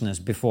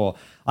Britishness before.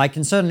 I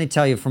can certainly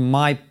tell you from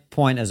my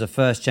point as a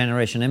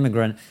first-generation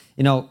immigrant,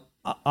 you know,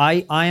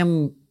 I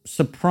am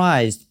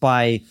surprised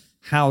by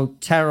how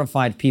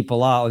terrified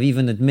people are of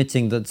even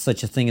admitting that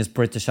such a thing as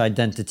British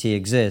identity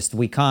exists.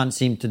 We can't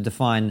seem to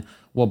define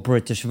what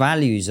British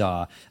values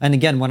are. And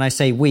again, when I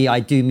say we,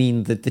 I do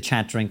mean the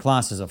chattering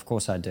classes. Of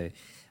course I do.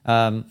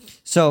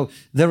 So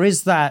there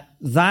is that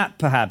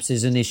perhaps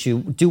is an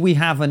issue. Do we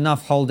have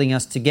enough holding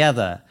us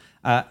together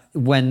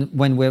when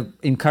we're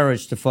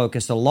encouraged to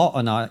focus a lot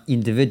on our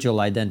individual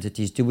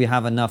identities? Do we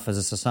have enough as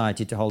a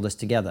society to hold us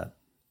together?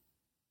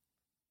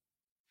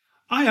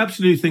 I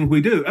absolutely think we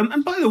do.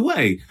 And by the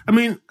way, I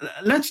mean,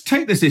 let's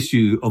take this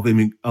issue of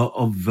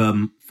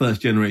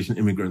first-generation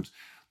immigrants.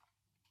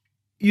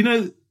 You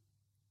know,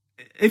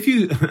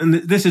 and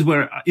this is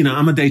where, you know,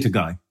 I'm a data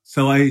guy,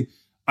 so I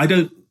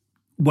don't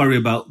worry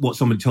about what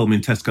somebody told me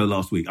in Tesco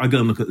last week. I go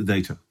and look at the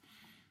data.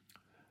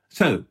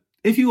 So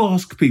if you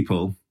ask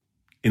people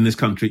in this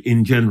country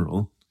in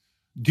general,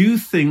 do you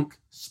think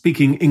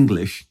speaking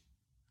English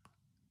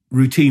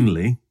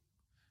routinely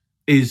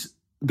is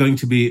going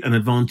to be an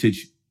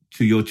advantage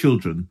to your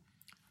children?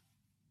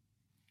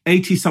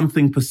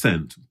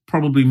 80-something%,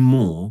 probably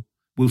more,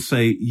 will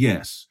say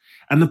yes.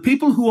 And the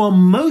people who are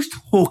most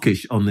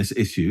hawkish on this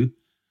issue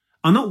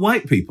are not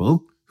white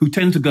people who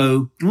tend to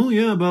go, oh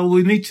yeah, well,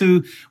 we need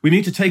to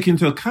take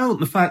into account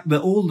the fact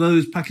that all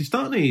those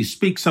Pakistanis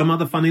speak some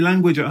other funny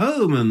language at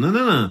home and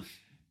no.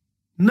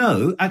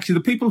 No, actually, the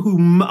people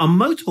who are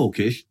most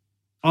hawkish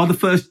are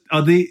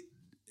the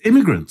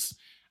immigrants.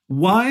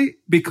 Why?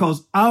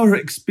 Because our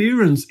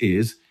experience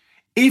is,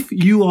 if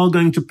you are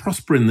going to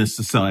prosper in this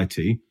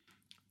society,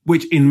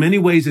 which in many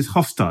ways is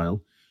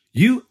hostile,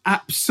 you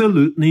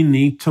absolutely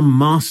need to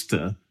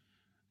master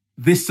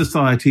this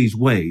society's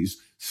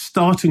ways,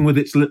 starting with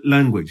its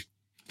language.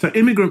 So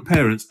immigrant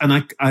parents, and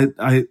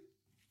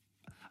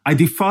I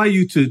defy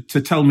you to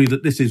tell me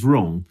that this is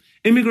wrong.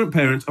 Immigrant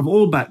parents of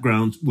all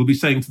backgrounds will be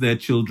saying to their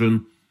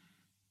children,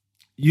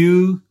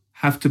 you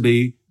have to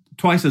be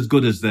twice as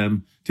good as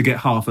them to get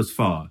half as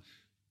far.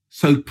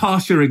 So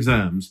pass your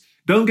exams.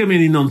 Don't give me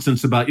any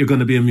nonsense about you're going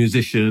to be a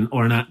musician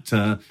or an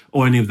actor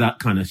or any of that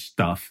kind of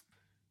stuff.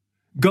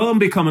 Go and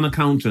become an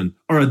accountant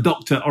or a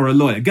doctor or a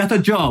lawyer. Get a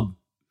job.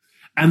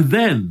 And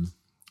then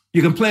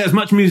you can play as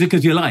much music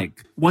as you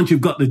like once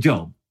you've got the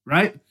job,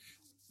 right?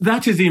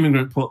 That is the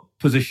immigrant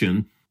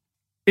position.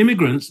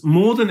 Immigrants,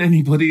 more than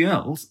anybody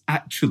else,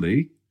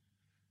 actually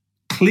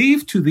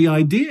cleave to the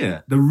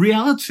idea, the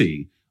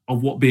reality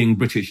of what being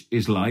British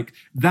is like.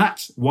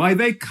 That's why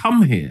they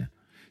come here.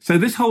 So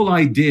this whole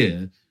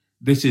idea,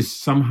 this is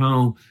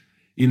somehow,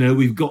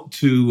 we've got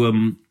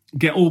to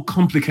get all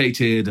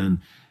complicated and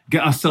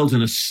get ourselves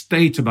in a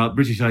state about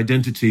British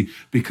identity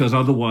because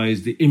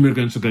otherwise the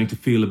immigrants are going to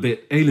feel a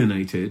bit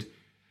alienated,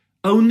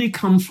 only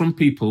comes from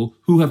people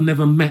who have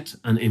never met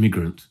an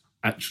immigrant,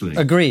 actually.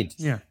 Agreed.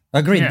 Yeah.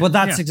 Agreed. Yeah, Well,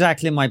 that's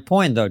exactly my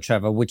point, though,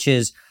 Trevor, which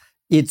is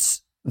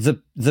it's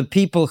the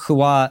people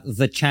who are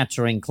the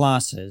chattering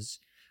classes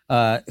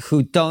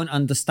who don't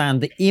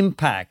understand the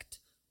impact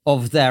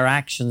of their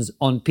actions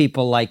on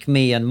people like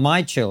me and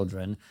my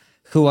children,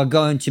 who are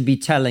going to be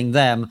telling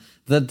them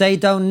that they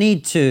don't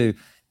need to,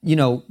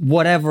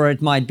 whatever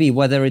it might be,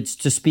 whether it's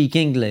to speak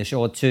English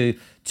or to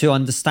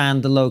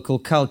understand the local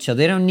culture.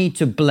 They don't need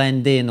to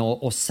blend in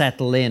or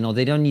settle in, or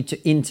they don't need to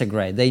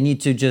integrate. They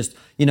need to just,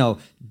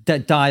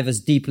 dive as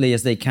deeply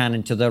as they can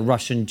into their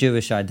Russian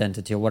Jewish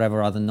identity or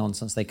whatever other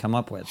nonsense they come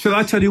up with. Shall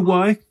I tell you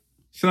why?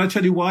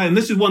 And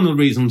this is one of the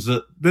reasons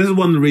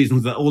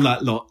that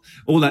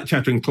all that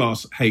chattering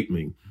class hate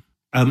me.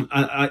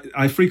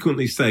 I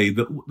frequently say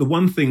that the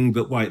one thing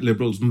that white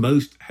liberals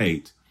most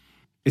hate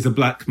is a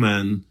black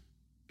man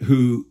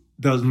who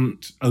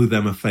doesn't owe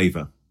them a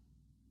favor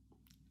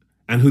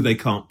and who they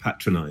can't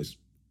patronize.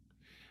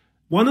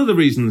 One of the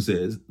reasons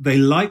is they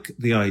like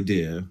the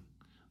idea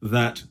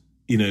that,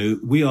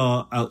 we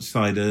are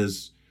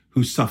outsiders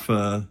who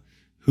suffer,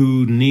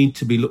 who need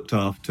to be looked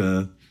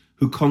after,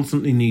 who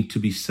constantly need to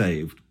be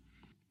saved.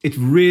 It's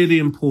really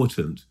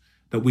important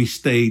that we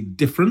stay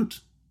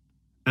different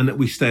and that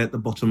we stay at the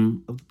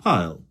bottom of the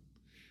pile.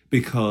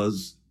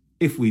 Because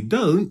if we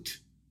don't,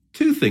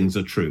 two things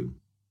are true.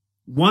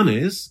 One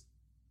is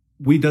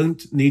we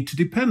don't need to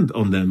depend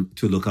on them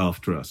to look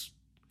after us.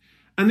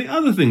 And the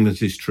other thing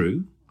that is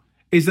true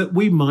is that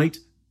we might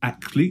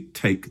actually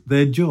take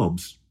their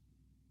jobs.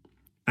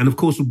 And of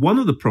course, one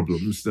of the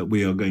problems that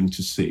we are going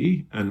to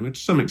see, and we're to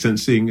some extent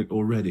seeing it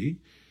already,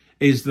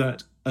 is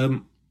that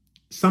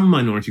some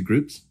minority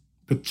groups,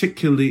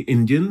 particularly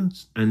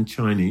Indians and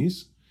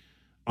Chinese,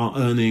 are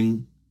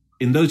earning,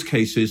 in those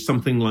cases,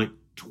 something like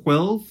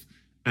 12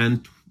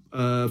 and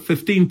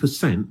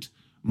 15%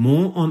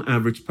 more on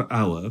average per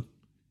hour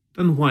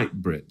than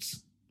white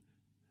Brits.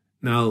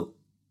 Now,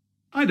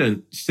 I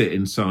don't sit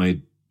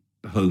inside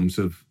the homes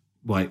of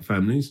white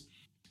families,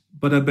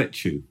 but I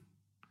bet you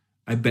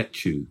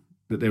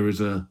that there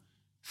is a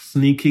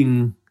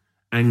sneaking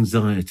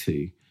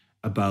anxiety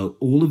about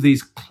all of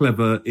these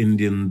clever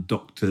Indian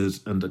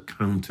doctors and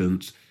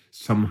accountants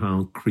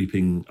somehow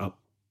creeping up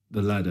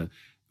the ladder.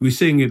 We're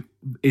seeing it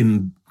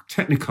in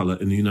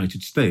Technicolor in the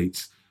United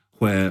States,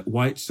 where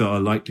whites are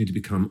likely to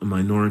become a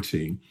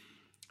minority.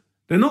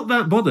 They're not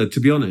that bothered, to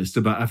be honest,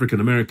 about African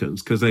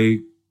Americans because they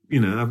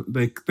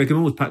can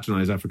always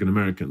patronize African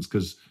Americans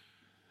because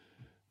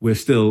we're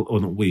still, or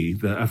not we,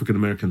 the African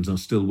Americans are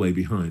still way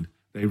behind.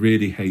 They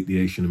really hate the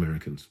Asian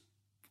Americans,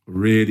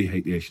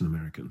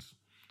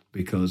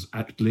 because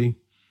actually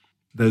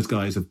those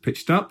guys have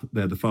pitched up.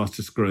 They're the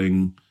fastest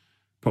growing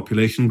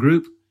population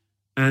group.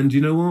 And you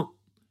know what?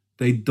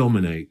 They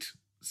dominate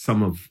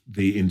some of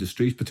the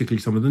industries, particularly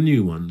some of the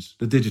new ones,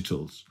 the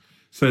digitals.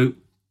 So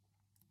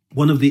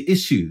one of the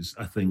issues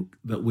I think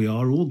that we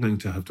are all going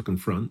to have to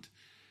confront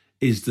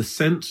is the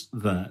sense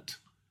that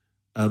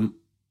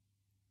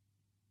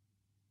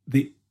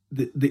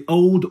the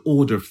old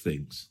order of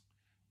things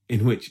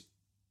in which,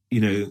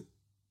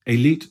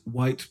 elite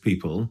white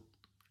people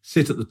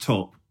sit at the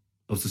top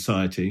of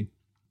society,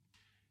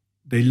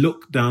 they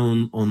look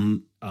down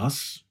on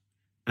us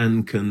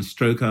and can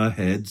stroke our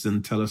heads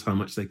and tell us how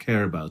much they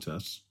care about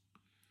us.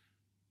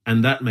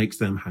 And that makes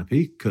them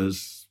happy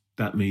because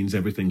that means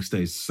everything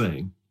stays the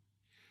same.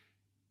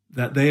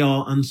 That they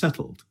are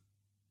unsettled,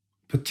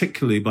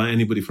 particularly by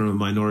anybody from a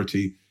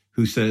minority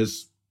who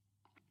says,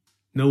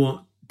 "You know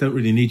what? Don't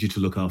really need you to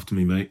look after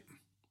me, mate.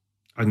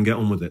 I can get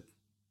on with it.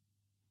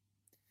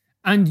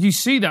 And you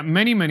see that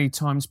many, many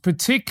times,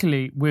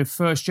 particularly with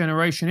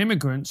first-generation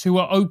immigrants who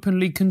are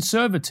openly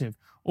conservative,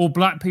 or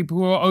black people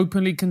who are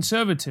openly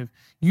conservative.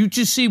 You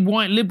just see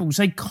white liberals,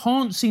 they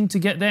can't seem to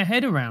get their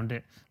head around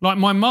it. Like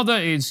my mother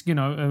is,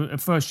 a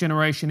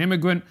first-generation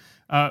immigrant,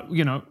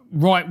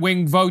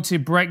 right-wing,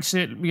 voted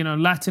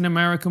Brexit, Latin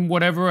American,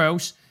 whatever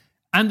else.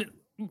 And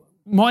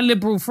my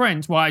liberal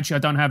friends, well, actually, I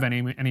don't have any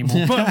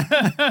anymore, but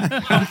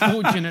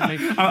unfortunately.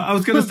 I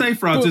was going to say,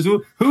 Francis,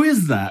 who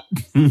is that?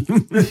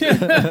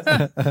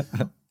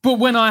 But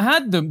when I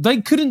had them, they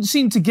couldn't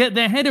seem to get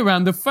their head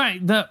around the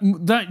fact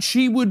that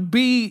she would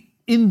be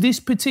in this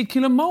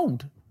particular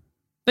mold.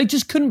 They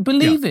just couldn't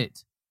believe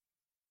it.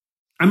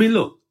 I mean,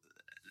 look,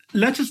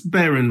 let us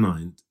bear in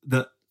mind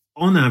that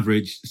on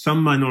average,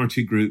 some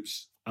minority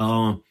groups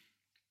are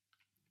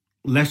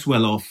less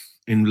well off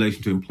in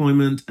relation to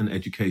employment and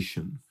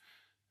education.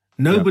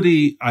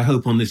 Nobody, I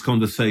hope, on this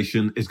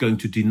conversation is going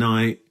to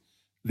deny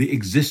the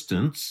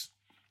existence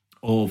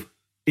of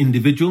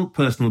individual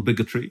personal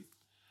bigotry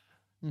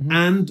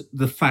and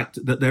the fact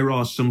that there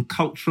are some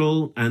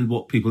cultural and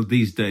what people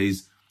these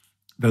days,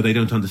 though they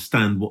don't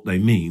understand what they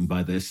mean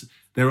by this,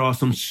 there are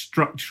some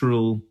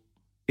structural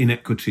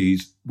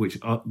inequities which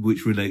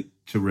relate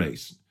to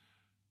race.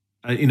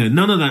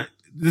 None of that.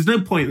 There's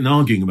no point in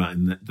arguing about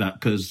that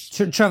because...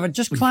 Trevor,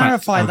 just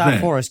clarify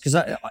that for us, because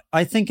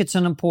I think it's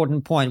an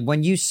important point.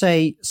 When you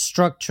say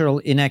structural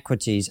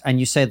inequities and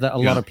you say that a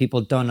lot of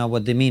people don't know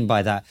what they mean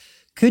by that,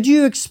 could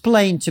you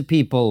explain to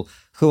people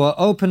who are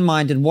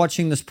open-minded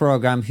watching this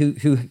program, who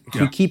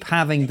keep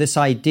having this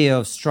idea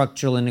of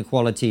structural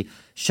inequality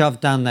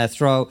shoved down their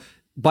throat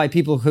by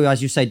people who,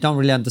 as you say, don't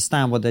really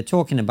understand what they're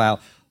talking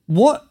about,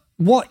 what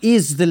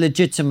is the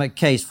legitimate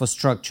case for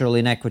structural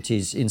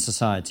inequities in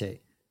society?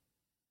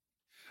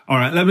 All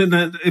right, let me,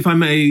 if I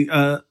may,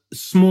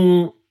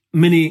 small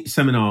mini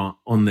seminar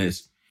on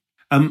this.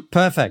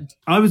 Perfect.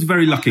 I was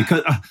very lucky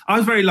because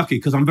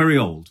I'm very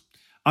old.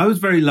 I was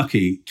very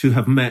lucky to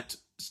have met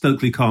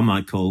Stokely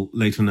Carmichael,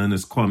 later known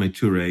as Kwame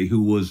Ture,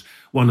 who was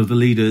one of the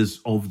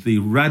leaders of the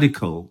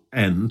radical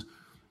end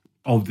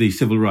of the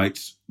civil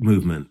rights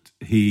movement.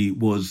 He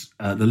was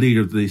the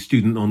leader of the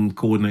Student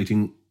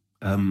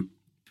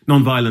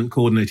Nonviolent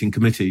Coordinating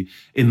Committee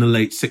in the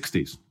late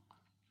 60s.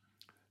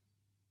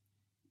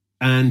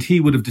 And he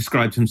did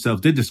describe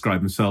himself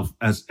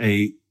as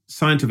a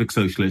scientific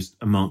socialist,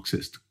 a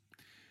Marxist.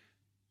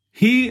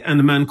 He and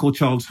a man called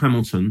Charles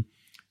Hamilton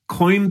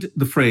coined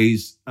the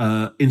phrase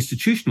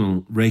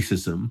institutional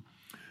racism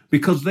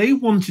because they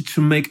wanted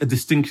to make a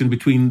distinction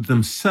between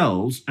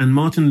themselves and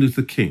Martin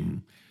Luther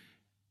King.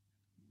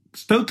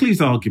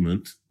 Stokely's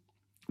argument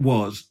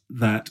was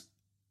that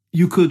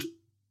you could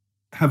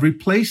have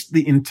replaced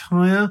the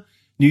entire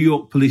New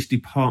York Police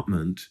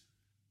Department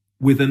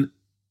with an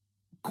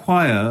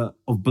choir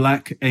of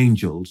black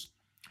angels,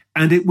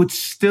 and it would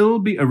still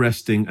be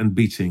arresting and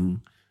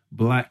beating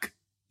black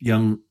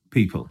young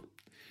people.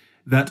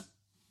 That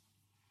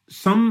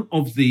some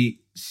of the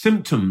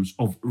symptoms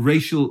of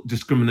racial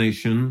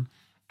discrimination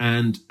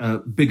and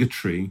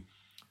bigotry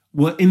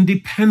were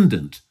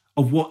independent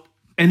of what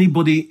any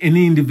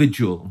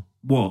individual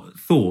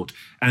thought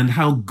and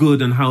how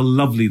good and how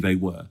lovely they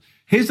were.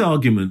 His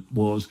argument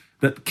was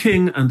that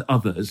King and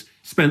others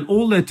spent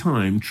all their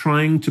time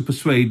trying to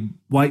persuade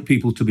white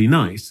people to be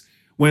nice,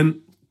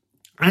 when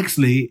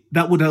actually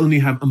that would only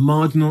have a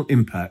marginal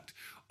impact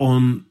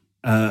on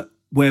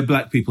where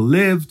black people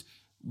lived,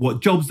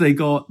 what jobs they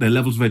got, their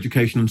levels of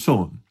education, and so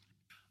on.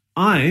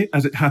 I,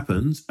 as it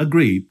happens,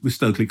 agreed with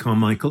Stokely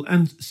Carmichael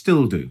and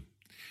still do.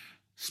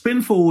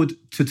 Spin forward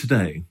to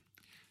today.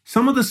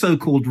 Some of the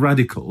so-called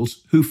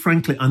radicals, who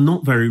frankly are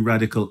not very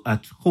radical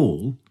at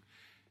all,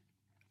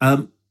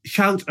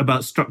 shout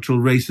about structural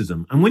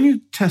racism. And when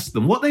you test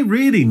them, what they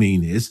really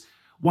mean is,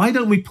 why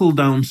don't we pull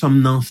down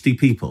some nasty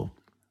people?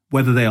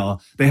 Whether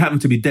they happen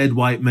to be dead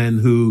white men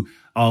who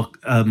are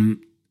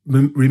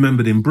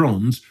remembered in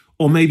bronze,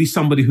 or maybe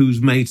somebody who's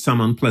made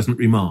some unpleasant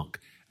remark.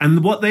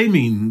 And what they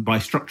mean by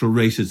structural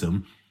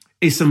racism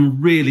is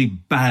some really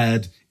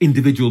bad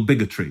individual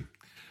bigotry.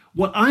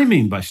 What I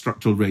mean by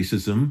structural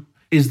racism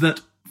is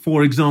that,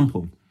 for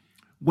example,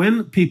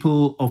 when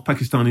people of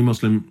Pakistani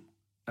Muslim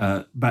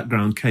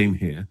background came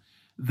here,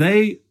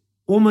 they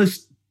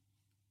almost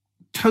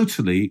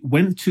totally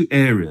went to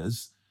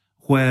areas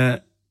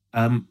where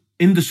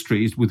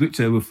industries with which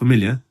they were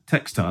familiar,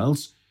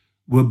 textiles,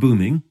 were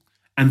booming,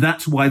 and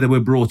that's why they were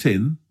brought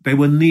in. They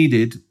were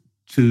needed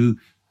to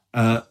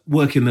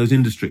work in those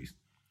industries.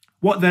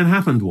 What then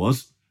happened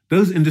was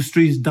those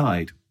industries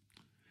died.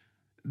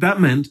 That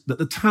meant that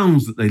the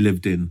towns that they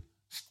lived in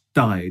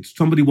died.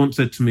 Somebody once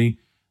said to me,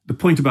 the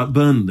point about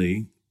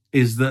Burnley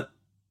is that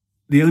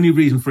the only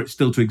reason for it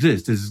still to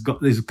exist is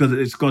because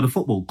it's got a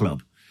football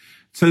club.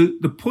 So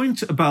the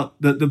point about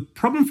the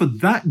problem for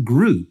that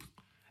group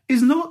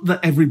is not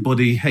that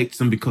everybody hates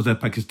them because they're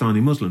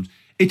Pakistani Muslims.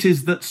 It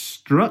is that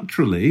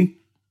structurally,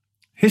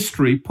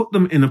 history put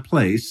them in a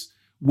place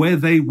where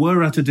they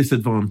were at a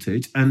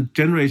disadvantage, and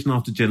generation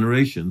after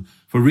generation,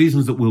 for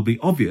reasons that will be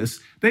obvious,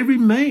 they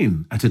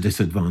remain at a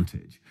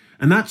disadvantage.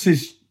 And that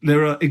is,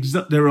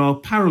 there are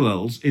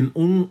parallels in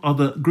all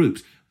other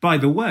groups. By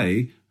the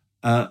way,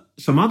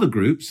 some other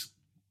groups,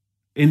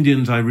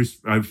 Indians I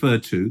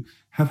referred to,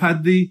 have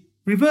had the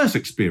reverse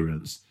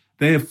experience.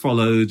 They have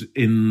followed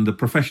in the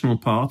professional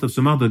path of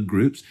some other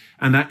groups,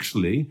 and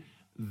actually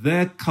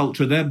their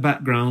culture, their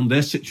background,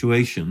 their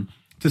situation,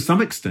 to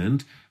some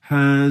extent,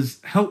 has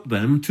helped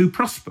them to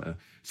prosper.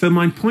 So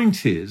my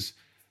point is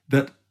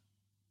that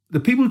the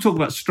people who talk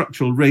about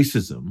structural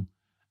racism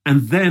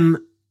and then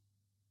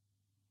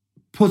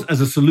put as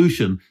a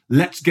solution,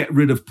 let's get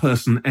rid of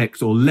person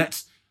X or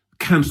let's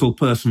cancel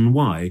person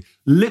Y,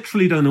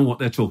 literally don't know what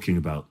they're talking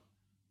about.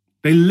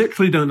 They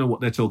literally don't know what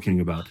they're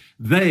talking about.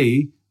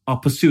 They are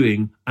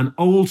pursuing an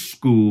old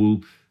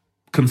school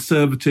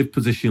conservative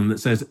position that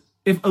says,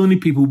 if only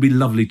people would be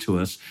lovely to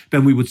us,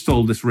 then we would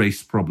solve this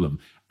race problem.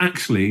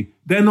 Actually,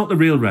 they're not the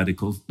real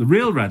radicals. The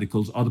real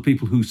radicals are the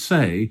people who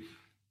say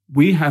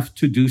we have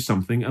to do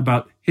something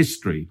about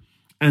history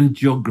and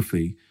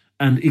geography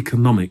and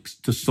economics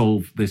to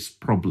solve this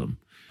problem.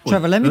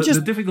 Trevor, let me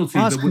just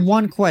ask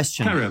one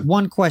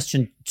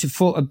question.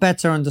 For a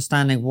better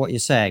understanding of what you're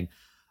saying.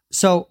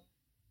 So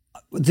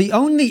the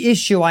only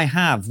issue I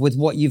have with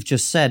what you've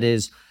just said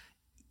is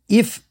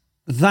if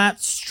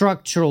that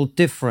structural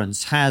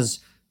difference has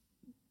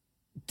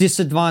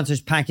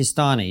disadvantaged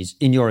Pakistanis,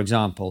 in your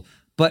example,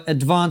 but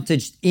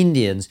advantaged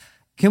Indians,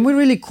 can we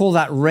really call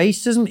that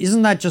racism?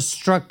 Isn't that just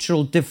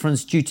structural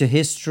difference due to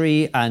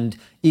history and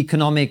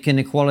economic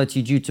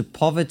inequality due to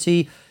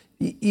poverty?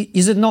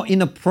 Is it not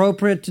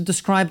inappropriate to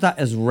describe that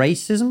as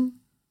racism?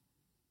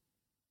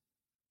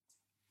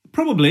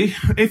 Probably,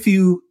 if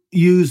you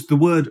use the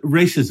word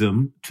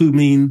racism to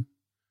mean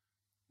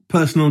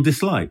personal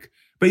dislike.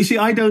 But you see,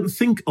 I don't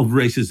think of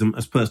racism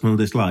as personal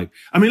dislike.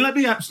 I mean, let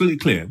me be absolutely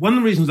clear. One of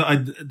the reasons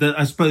that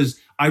I suppose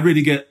I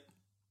really get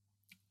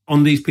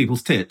on these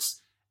people's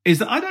tits is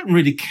that I don't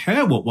really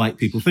care what white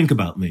people think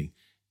about me.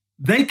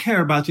 They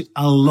care about it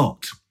a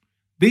lot.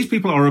 These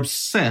people are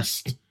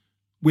obsessed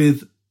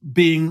with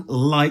being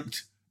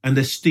liked and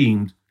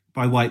esteemed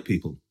by white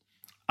people.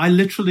 I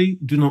literally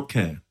do not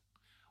care.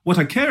 What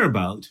I care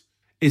about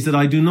is that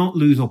I do not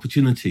lose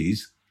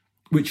opportunities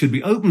which should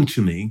be open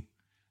to me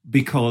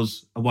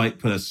because a white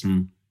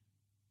person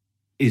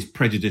is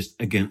prejudiced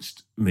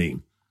against me.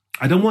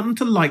 I don't want them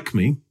to like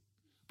me,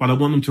 but I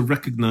want them to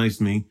recognize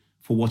me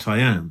for what I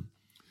am.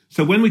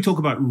 So when we talk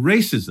about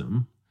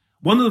racism,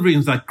 one of the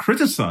reasons I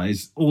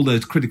criticize all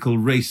those critical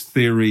race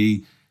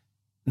theory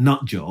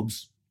nut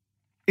jobs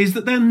is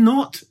that they're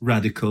not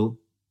radical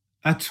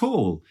at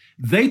all.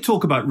 They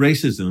talk about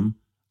racism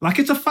like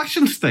it's a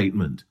fashion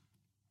statement.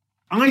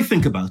 I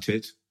think about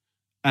it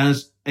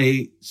as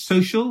a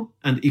social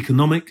and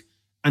economic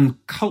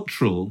and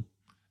cultural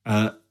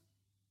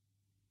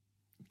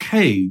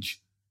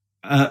cage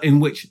from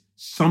which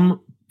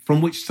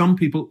some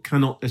people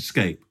cannot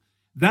escape.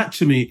 That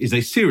to me is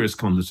a serious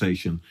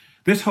conversation.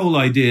 This whole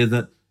idea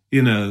that,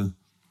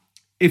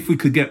 if we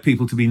could get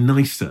people to be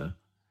nicer,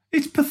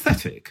 it's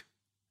pathetic.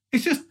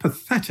 It's just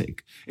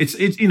pathetic.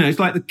 It's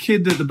like the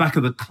kid at the back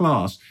of the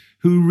class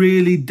who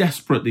really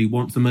desperately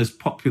wants the most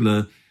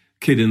popular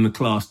kid in the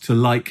class to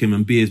like him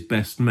and be his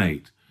best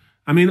mate.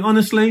 I mean,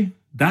 honestly,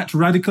 that's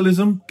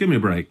radicalism. Give me a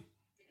break.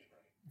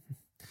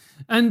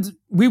 And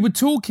we were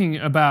talking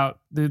about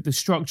the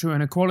structural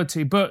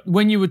inequality, but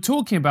when you were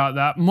talking about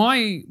that,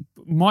 my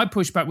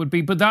pushback would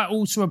be, but that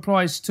also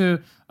applies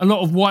to a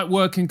lot of white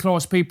working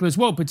class people as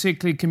well,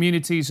 particularly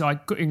communities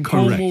like in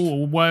Cornwall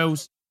or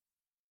Wales,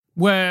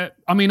 where,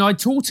 I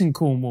taught in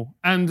Cornwall.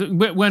 And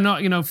when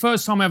I,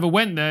 first time I ever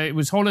went there, it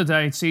was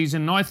holiday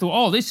season, and I thought,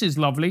 oh, this is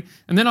lovely.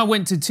 And then I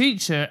went to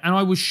teach it, and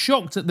I was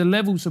shocked at the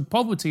levels of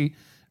poverty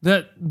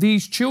that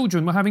these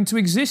children were having to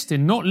exist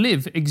in, not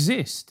live,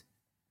 exist.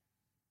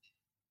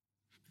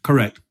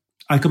 Correct.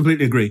 I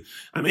completely agree.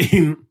 I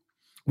mean,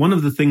 one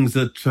of the things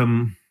that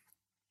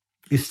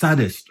is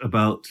saddest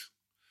about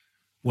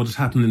what has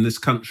happened in this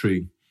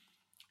country,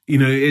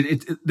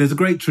 there's a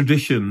great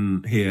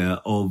tradition here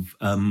of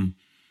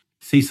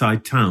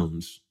seaside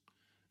towns.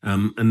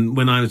 And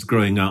when I was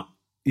growing up,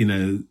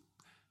 a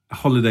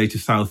holiday to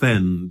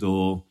Southend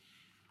or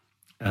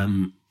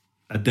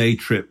a day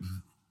trip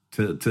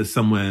to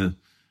somewhere,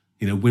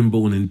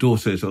 Wimborne in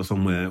Dorset or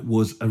somewhere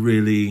was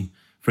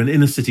for an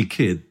inner city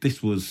kid,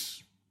 this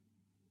is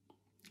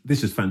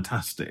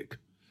fantastic.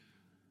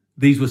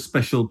 These were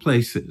special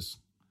places.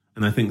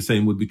 And I think the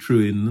same would be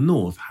true in the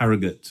north,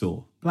 Harrogate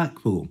or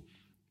Blackpool.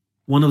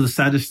 One of the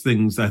saddest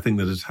things I think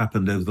that has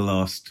happened over the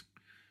last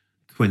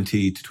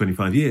 20 to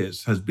 25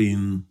 years has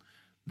been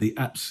the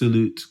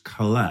absolute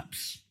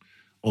collapse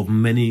of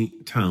many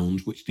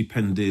towns which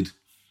depended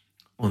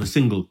on a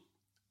single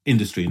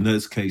industry, in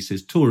those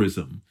cases,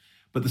 tourism.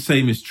 But the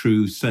same is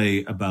true,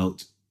 say,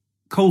 about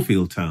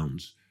coalfield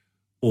towns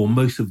or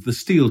most of the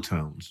steel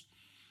towns.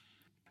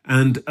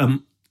 And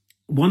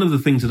one of the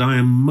things that I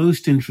am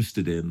most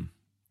interested in,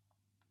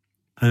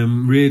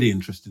 I'm really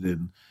interested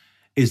in,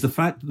 is the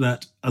fact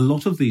that a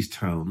lot of these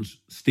towns,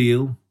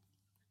 steel,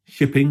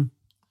 shipping,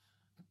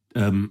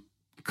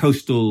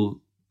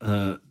 coastal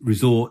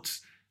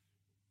resorts,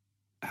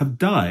 have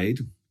died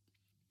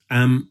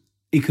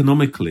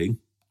economically,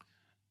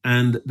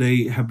 and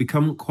they have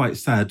become quite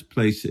sad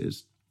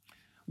places.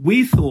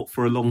 We thought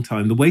for a long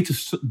time the way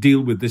to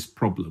deal with this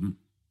problem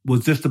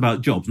was just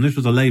about jobs, and this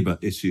was a labour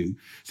issue.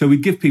 So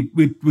we'd give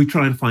people, we'd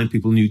try and find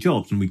people new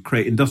jobs, and we'd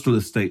create industrial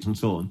estates and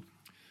so on.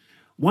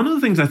 One of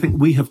the things I think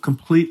we have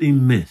completely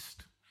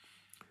missed,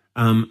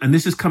 and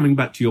this is coming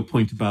back to your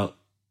point about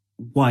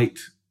white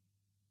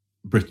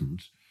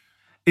Britons,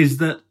 is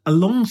that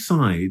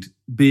alongside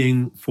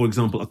being, for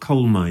example, a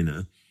coal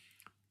miner,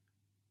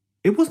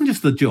 it wasn't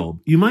just the job.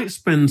 You might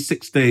spend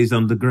 6 days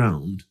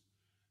underground,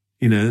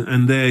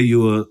 and there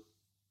you were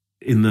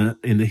in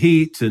the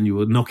heat, and you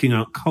were knocking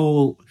out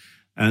coal,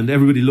 and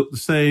everybody looked the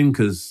same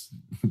because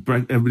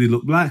everybody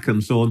looked black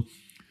and so on.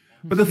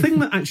 But the thing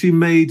that actually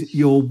made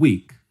your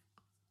week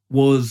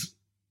was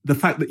the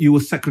fact that you were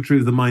secretary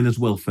of the miners'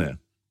 welfare.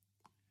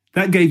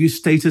 That gave you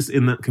status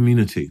in that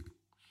community.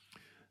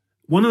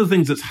 One of the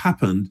things that's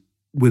happened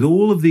with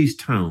all of these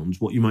towns,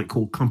 what you might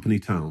call company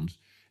towns,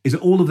 is that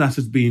all of that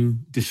has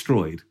been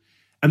destroyed.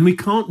 And we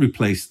can't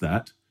replace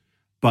that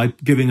by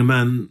giving a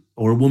man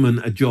or a woman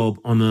a job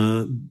on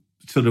a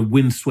sort of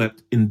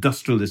windswept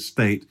industrial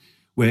estate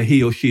where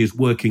he or she is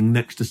working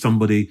next to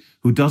somebody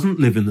who doesn't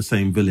live in the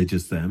same village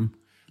as them.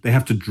 They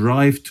have to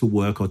drive to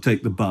work or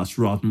take the bus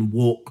rather than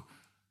walk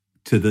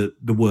to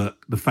the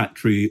work, the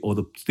factory or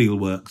the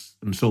steelworks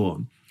and so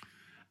on.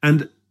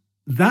 And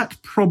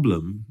that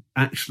problem,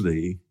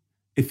 actually,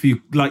 if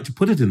you like to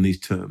put it in these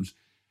terms,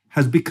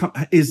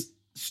 is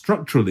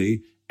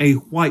structurally a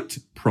white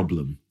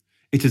problem.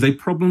 It is a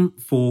problem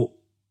for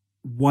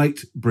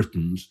white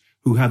Britons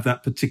who have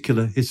that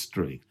particular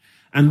history.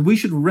 And we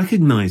should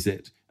recognize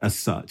it as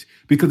such,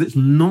 because it's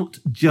not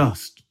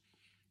just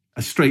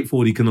a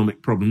straightforward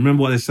economic problem.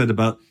 Remember what I said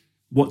about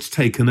what's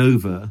taken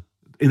over,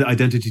 in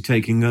identity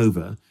taking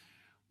over.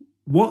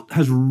 What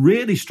has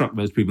really struck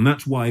those people, and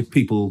that's why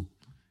people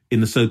in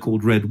the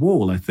so-called Red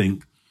Wall, I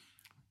think,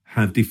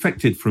 have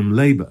defected from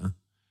Labour,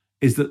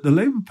 is that the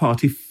Labour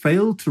Party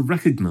failed to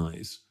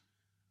recognise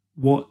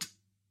what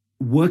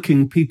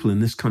working people in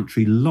this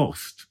country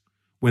lost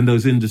when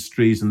those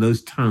industries and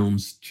those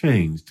towns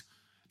changed.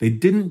 They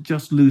didn't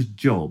just lose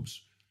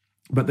jobs,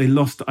 but they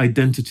lost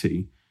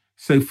identity.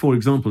 So, for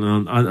example,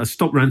 and I'll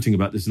stop ranting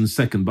about this in a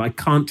second, but I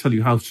can't tell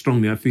you how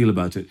strongly I feel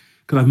about it,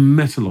 because I've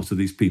met a lot of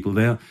these people.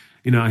 They are,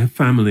 I have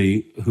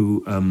family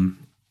who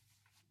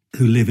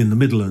live in the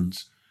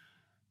Midlands.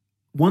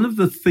 One of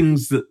the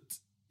things that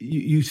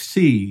you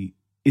see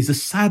is a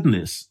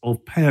sadness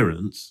of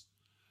parents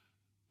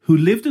who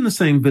lived in the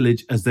same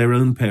village as their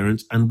own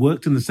parents and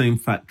worked in the same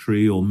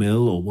factory or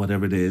mill or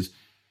whatever it is,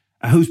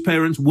 whose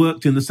parents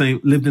lived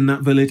in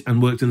that village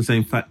and worked in the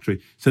same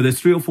factory. So there's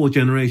 3 or 4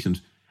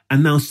 generations.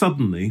 And now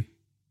suddenly,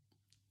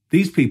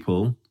 these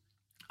people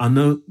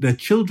their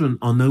children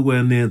are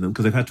nowhere near them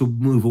because they've had to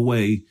move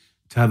away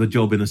to have a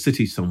job in a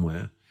city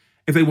somewhere.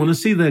 If they want to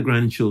see their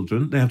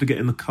grandchildren, they have to get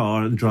in the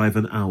car and drive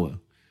an hour.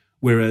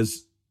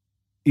 Whereas,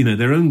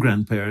 their own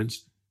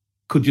grandparents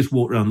could just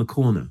walk around the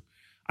corner.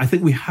 I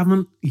think we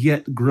haven't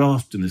yet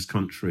grasped in this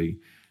country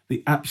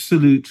the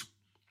absolute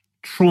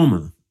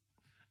trauma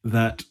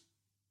that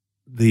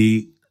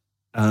the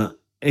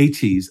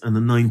 80s and the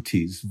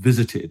 90s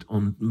visited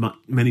on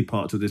many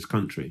parts of this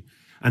country.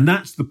 And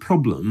that's the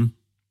problem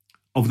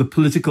of the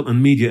political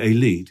and media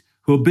elite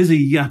who are busy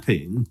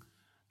yapping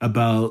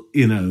about,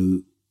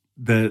 the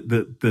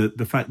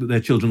fact that their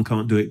children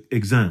can't do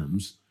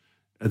exams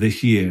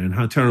this year and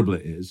how terrible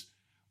it is,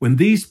 when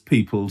these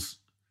people's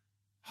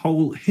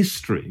whole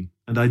history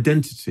and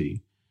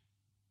identity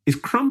is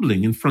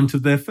crumbling in front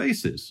of their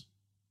faces.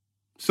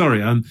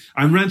 Sorry, I'm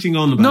ranting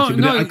on about it,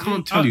 but I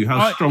can't tell you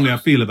how strongly I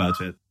feel about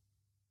it.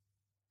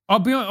 I'll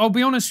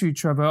be honest with you,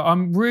 Trevor.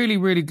 I'm really,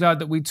 really glad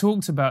that we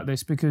talked about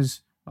this because,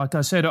 like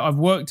I said, I've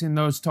worked in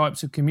those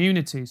types of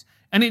communities.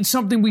 And it's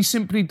something we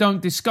simply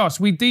don't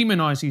discuss. We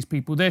demonise these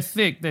people. They're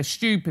thick, they're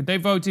stupid, they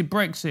voted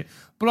Brexit,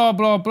 blah,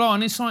 blah, blah.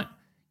 And it's like,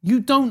 you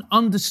don't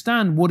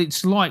understand what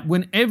it's like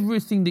when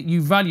everything that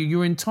you value,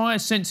 your entire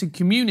sense of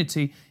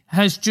community,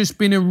 has just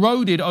been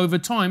eroded over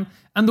time.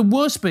 And the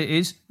worst bit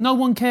is, no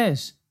one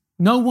cares.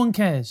 No one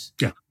cares.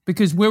 Yeah.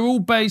 Because we're all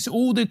based,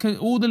 all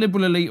the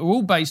liberal elite are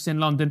all based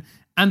in London,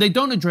 and they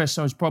don't address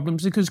those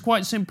problems because,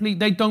 quite simply,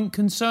 they don't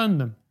concern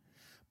them.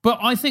 But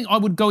I think I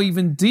would go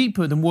even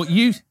deeper than what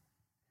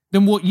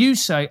you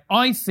say.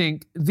 I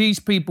think these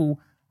people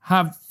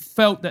have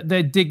felt that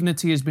their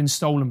dignity has been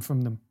stolen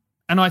from them.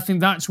 And I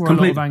think that's where a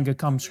lot of anger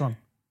comes from.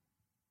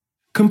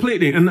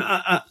 Completely. And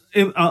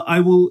I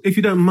will, if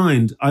you don't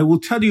mind, I will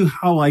tell you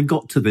how I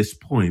got to this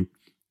point.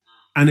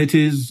 And it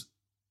is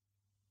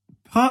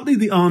partly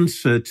the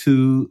answer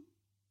to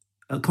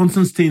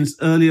Constantine's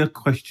earlier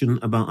question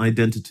about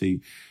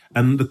identity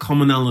and the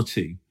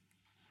commonality.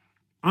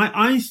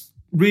 I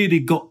really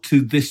got to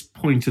this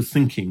point of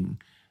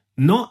thinking,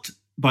 not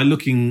by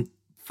looking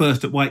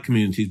first at white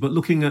communities, but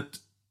looking at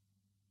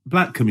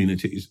black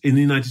communities in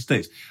the United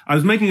States. I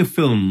was making a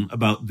film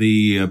about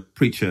the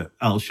preacher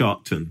Al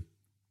Sharpton,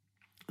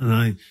 and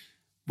I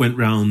went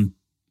round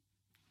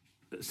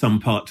some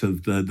part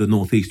of the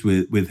Northeast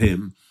with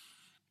him.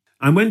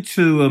 I went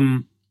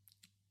to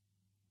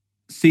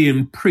see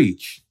him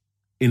preach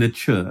in a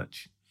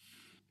church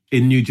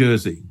in New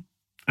Jersey,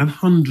 and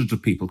hundreds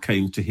of people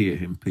came to hear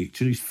him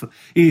preach. And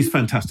he's a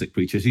fantastic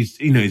preacher. He's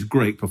a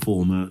great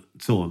performer,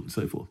 so on and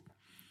so forth.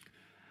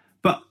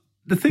 But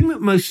the thing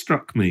that most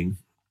struck me,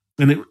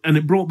 and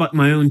it brought back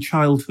my own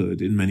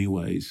childhood in many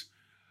ways,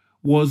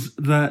 was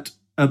that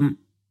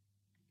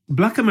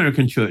Black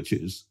American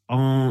churches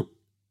are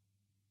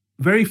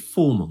very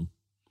formal.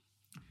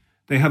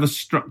 They have a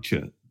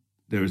structure.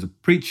 There is a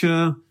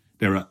preacher,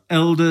 there are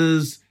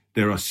elders,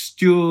 there are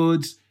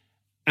stewards.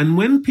 And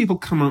when people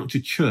come out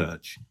to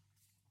church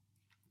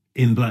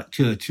in black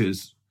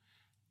churches,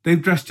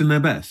 they've dressed in their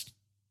best.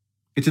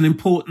 It's an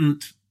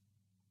important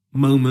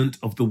moment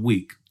of the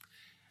week.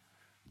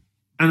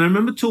 And I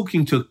remember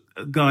talking to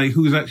a guy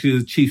who was actually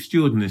the chief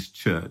steward in this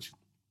church,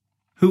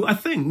 who I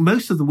think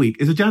most of the week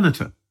is a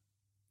janitor.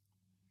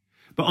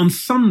 But on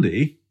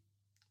Sunday,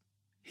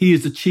 he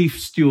is the chief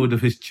steward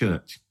of his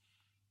church.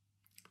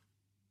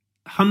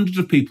 Hundreds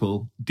of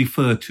people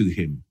defer to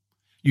him.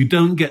 You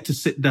don't get to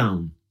sit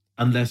down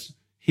unless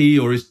he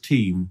or his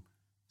team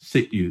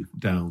sit you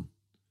down.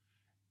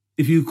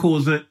 If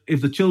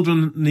the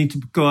children need to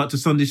go out to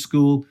Sunday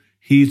school,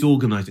 he's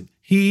organizing.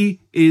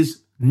 He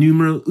is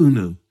numero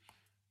uno.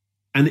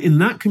 And in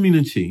that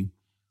community,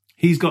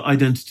 he's got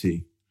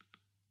identity.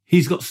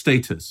 He's got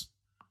status.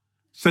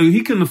 So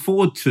he can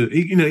afford to,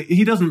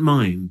 he doesn't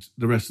mind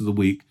the rest of the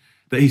week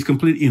that he's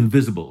completely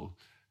invisible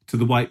to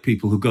the white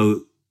people who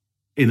go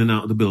in and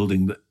out of the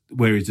building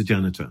where he's a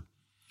janitor.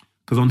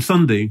 Because on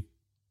Sunday,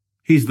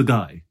 he's the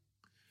guy.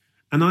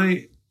 And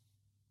I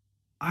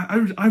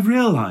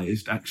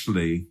realized,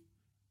 actually,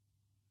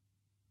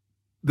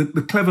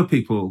 the clever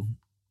people,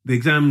 the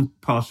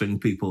exam-passing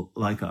people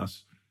like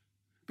us,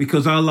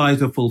 because our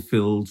lives are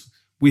fulfilled,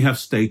 we have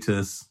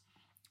status,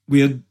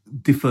 we are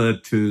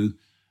deferred to,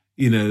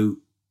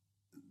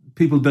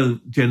 people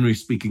don't, generally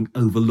speaking,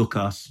 overlook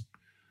us.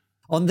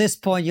 On this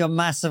point, you're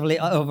massively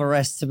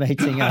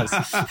overestimating us.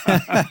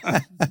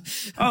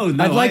 Oh,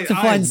 no. I'd like to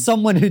find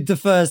someone who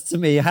defers to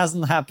me. It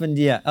hasn't happened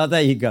yet. Oh,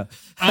 there you go.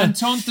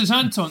 Does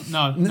Anton?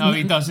 No,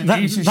 he doesn't.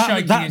 He's just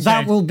shaking his head.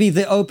 That will be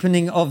the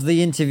opening of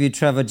the interview,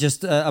 Trevor.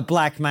 Just a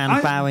black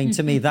man bowing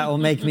to me. That will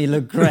make me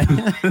look great.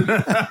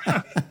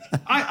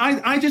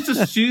 I just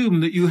assume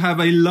that you have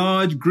a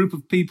large group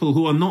of people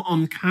who are not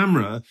on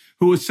camera,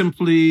 who are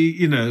simply,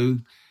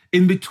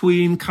 in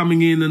between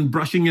coming in and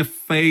brushing your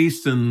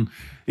face and,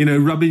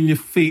 rubbing your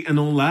feet and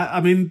all that. I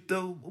mean,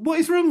 what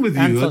is wrong with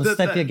you? Anton,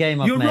 step your game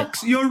up,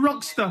 mate. You're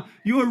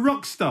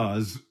rock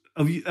stars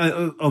of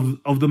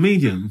the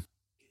medium.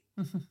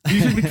 You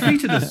should be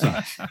treated as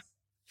such.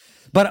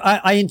 But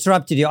I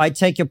interrupted you. I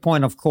take your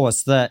point, of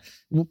course, that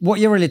what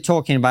you're really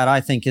talking about,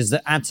 I think, is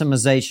the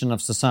atomization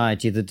of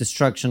society, the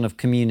destruction of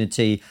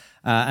community,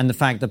 and the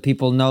fact that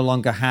people no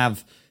longer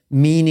have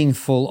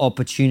meaningful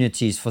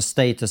opportunities for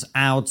status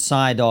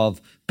outside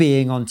of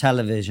being on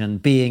television,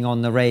 being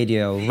on the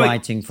radio,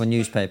 writing for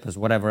newspapers,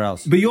 whatever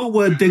else. But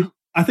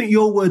I think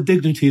your word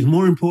dignity is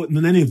more important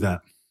than any of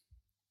that,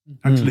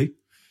 actually.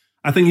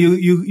 I think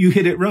you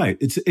hit it right.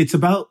 It's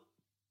about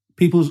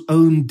people's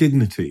own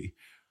dignity.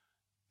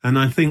 And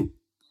I think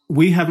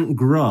we haven't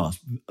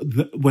grasped,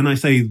 when I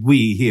say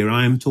we here,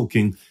 I am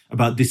talking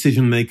about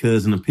decision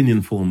makers and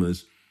opinion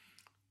formers.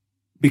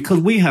 Because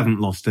we haven't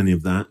lost any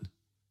of that,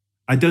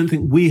 I don't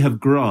think we have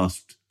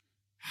grasped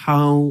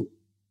how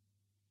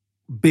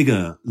big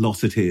a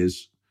loss it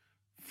is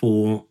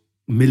for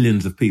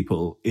millions of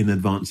people in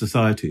advanced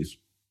societies.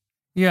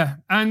 Yeah,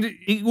 and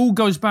it all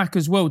goes back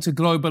as well to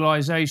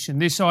globalization.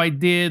 This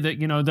idea that,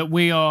 that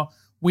we are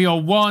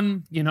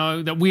one,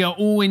 that we are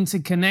all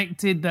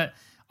interconnected, that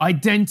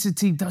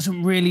identity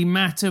doesn't really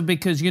matter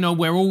because,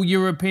 we're all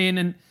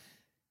European.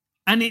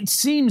 And it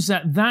seems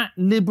that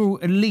liberal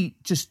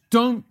elite just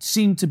don't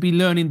seem to be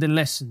learning the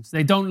lessons.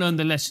 They don't learn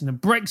the lesson of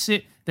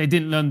Brexit. They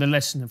didn't learn the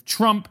lesson of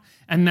Trump.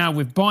 And now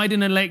with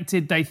Biden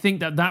elected, they think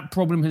that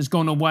problem has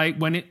gone away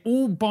when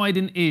all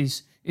Biden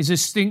is a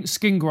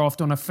skin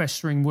graft on a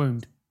festering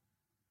wound.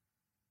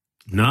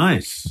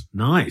 Nice.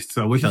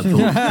 I wish I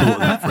thought of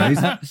that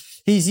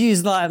phrase. He's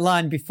used that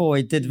line before.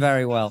 He did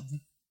very well.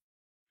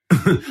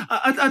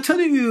 I tell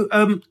you,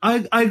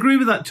 I agree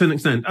with that to an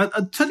extent.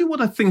 I tell you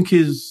what I think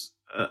is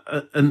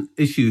an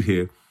issue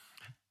here.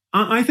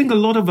 I think a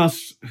lot of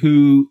us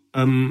who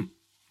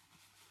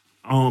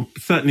are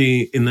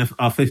certainly in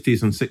our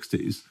 50s and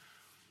 60s,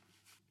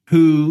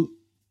 who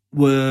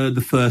were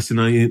the first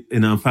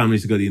in our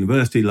families to go to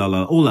university,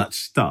 all that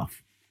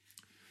stuff.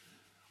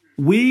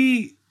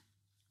 And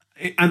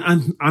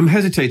I'm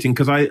hesitating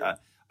because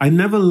I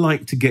never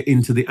like to get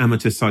into the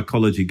amateur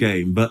psychology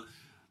game, but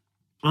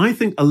I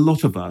think a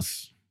lot of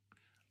us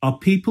are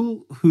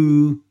people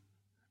who,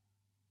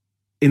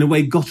 in a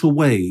way, got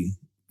away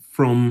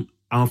from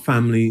our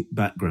family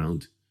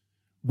background.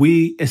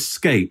 we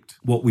escaped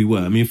what we were.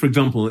 I mean, for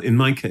example, in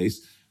my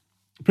case,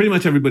 pretty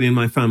much everybody in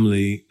my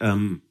family,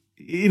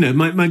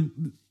 my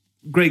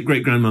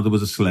great-great-grandmother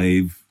was a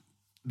slave.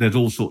 There's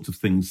all sorts of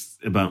things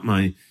about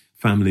my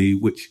family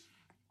which,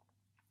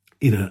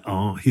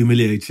 are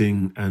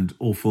humiliating and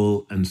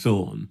awful and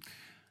so on.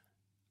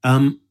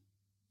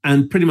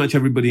 And pretty much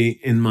everybody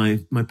in my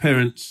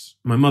parents,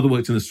 my mother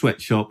worked in a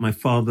sweatshop. My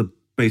father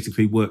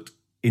basically worked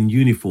in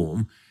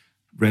uniform,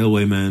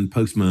 railwayman,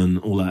 postman,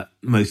 all that,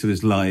 most of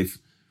his life.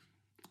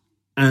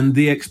 And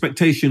the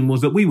expectation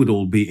was that we would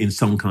all be in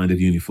some kind of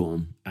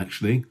uniform,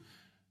 actually.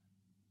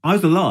 I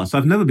was the last.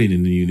 I've never been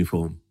in a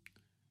uniform.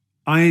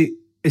 I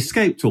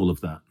escaped all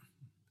of that,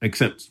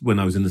 except when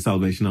I was in the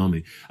Salvation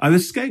Army. I've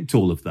escaped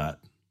all of that.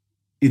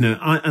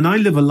 I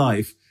live a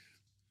life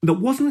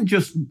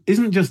that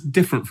isn't just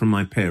different from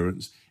my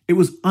parents. It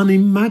was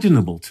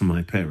unimaginable to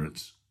my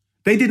parents.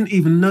 They didn't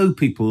even know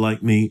people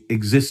like me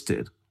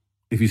existed,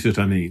 if you see what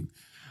I mean.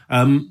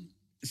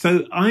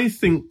 So I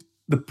think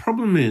the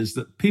problem is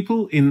that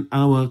people in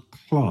our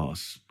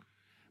class,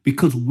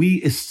 because we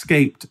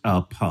escaped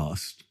our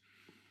past,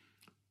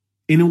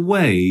 in a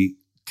way,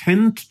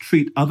 tend to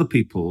treat other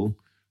people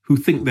who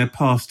think their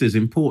past is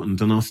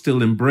important and are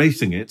still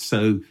embracing it.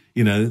 So,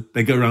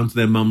 they go around to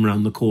their mum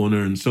round the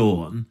corner and so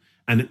on,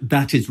 and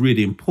that is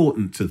really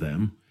important to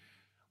them.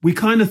 We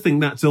kind of think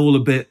that's all a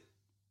bit,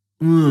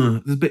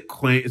 it's a bit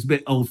quaint, it's a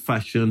bit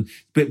old-fashioned,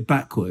 a bit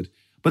backward.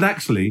 But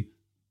actually,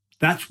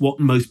 that's what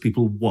most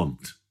people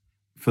want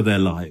for their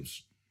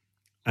lives.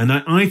 And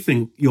I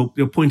think your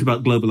point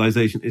about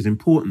globalization is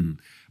important,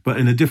 but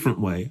in a different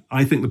way.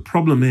 I think the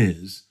problem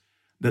is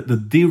that the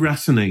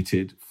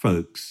deracinated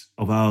folks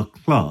of our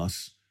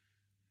class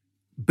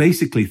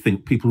basically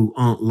think people who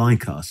aren't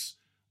like us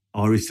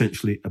are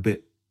essentially a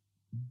bit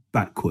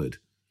backward,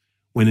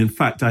 when in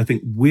fact I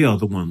think we are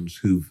the ones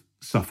who've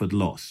suffered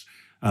loss.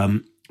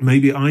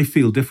 Maybe I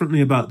feel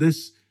differently about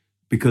this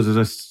because, as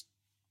I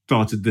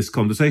started this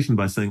conversation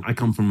by saying, I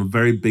come from a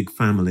very big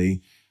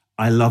family.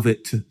 I love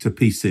it to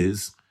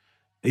pieces.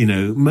 A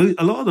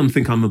lot of them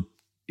think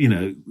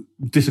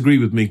disagree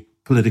with me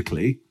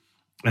politically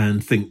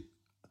and think,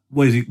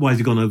 why has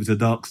he gone over to the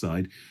dark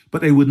side?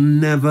 But they would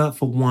never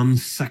for one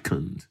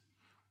second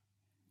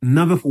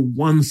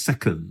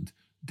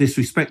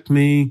disrespect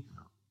me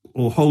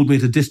or hold me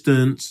at a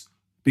distance,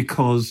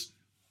 because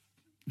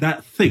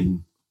that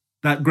thing,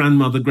 that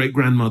grandmother,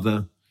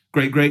 great-grandmother,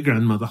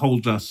 great-great-grandmother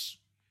holds us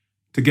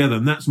together.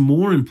 And that's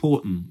more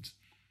important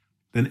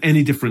than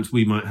any difference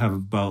we might have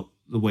about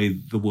the way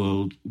the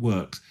world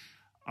works.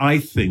 I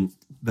think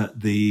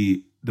that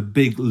the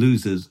big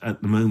losers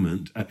at the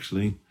moment,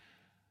 actually,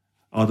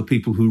 are the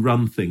people who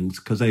run things,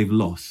 because they've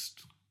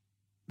lost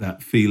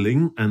that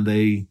feeling and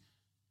they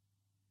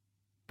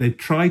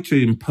try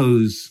to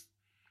impose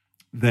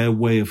their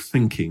way of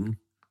thinking,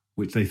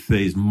 which they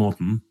say is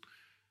modern,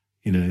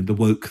 the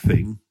woke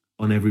thing,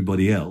 on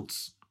everybody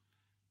else.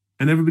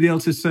 And everybody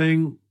else is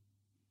saying,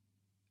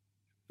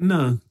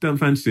 no, don't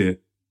fancy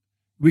it.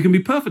 We can be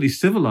perfectly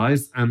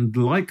civilized and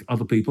like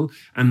other people.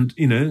 And,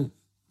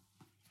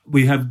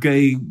 we have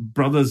gay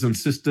brothers and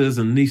sisters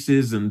and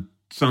nieces and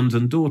sons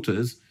and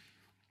daughters.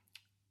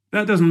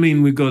 That doesn't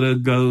mean we've got to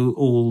go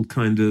all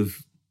kind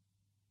of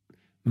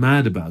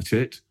mad about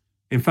it.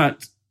 In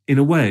fact, in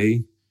a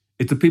way,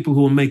 it's the people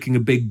who are making a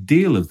big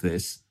deal of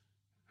this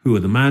who are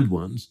the mad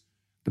ones.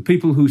 The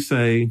people who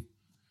say,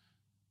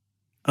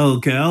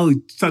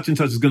 such and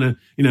such is going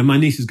to, my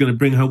niece is going to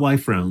bring her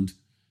wife round,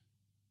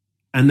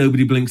 and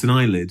nobody blinks an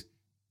eyelid.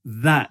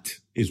 That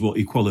is what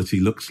equality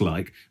looks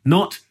like.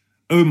 Not,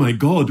 oh my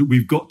God,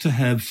 we've got to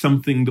have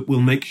something that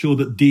will make sure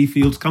that Dee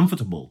feels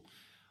comfortable.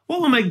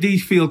 What will make Dee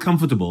feel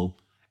comfortable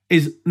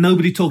is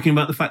nobody talking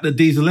about the fact that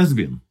Dee's a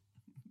lesbian.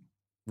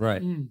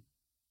 Right.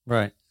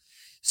 Right.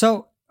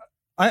 So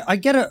I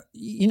get it.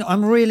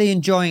 I'm really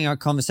enjoying our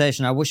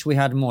conversation. I wish we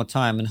had more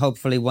time, and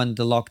hopefully when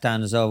the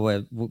lockdown is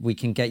over, we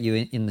can get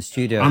you in the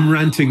studio. I'm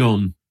ranting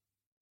on.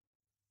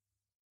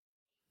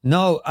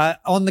 No,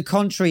 on the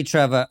contrary,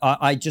 Trevor,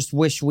 I just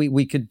wish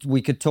we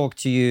could talk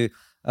to you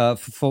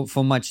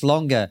for much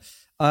longer.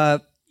 I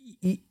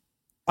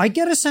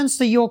get a sense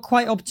that you're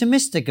quite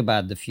optimistic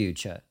about the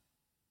future.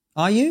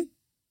 Are you?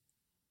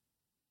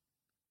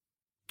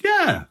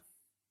 Yeah,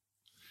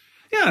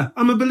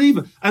 I'm a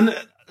believer. And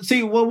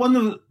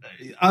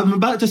I'm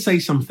about to say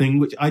something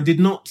which I did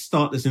not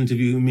start this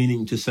interview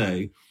meaning to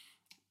say,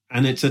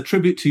 and it's a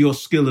tribute to your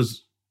skill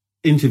as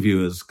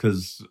interviewers,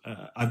 because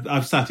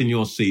I've sat in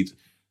your seat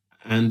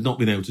and not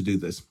been able to do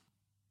this.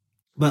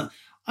 But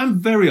I'm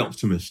very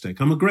optimistic.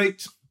 I'm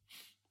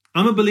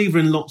a believer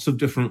in lots of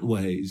different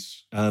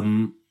ways.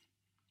 I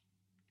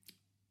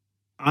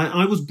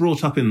was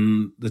brought up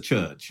in the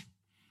church.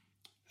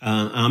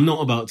 I'm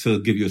not about to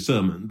give you a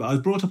sermon, but I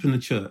was brought up in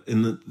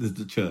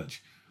the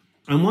church.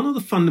 And one of the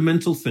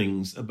fundamental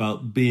things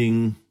about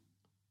being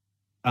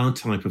our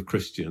type of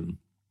Christian,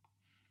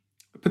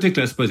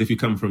 particularly, I suppose, if you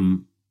come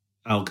from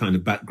our kind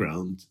of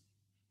background,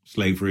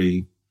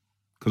 slavery,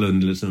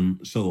 colonialism,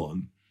 so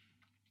on,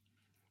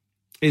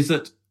 is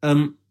that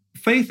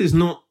faith is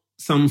not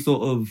some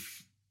sort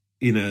of,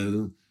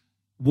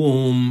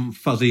 warm,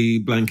 fuzzy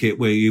blanket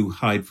where you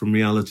hide from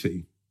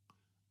reality.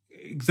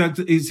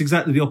 It's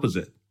exactly the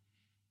opposite.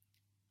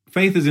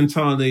 Faith is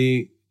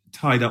entirely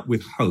tied up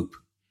with hope.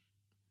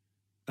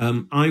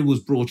 I was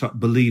brought up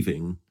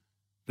believing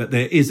that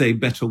there is a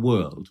better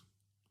world,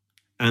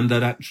 and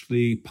that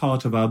actually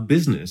part of our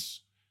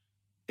business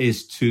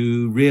is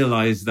to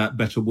realize that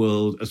better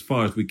world as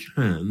far as we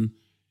can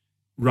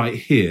right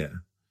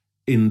here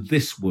in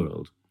this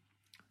world.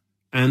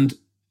 And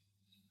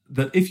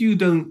that if you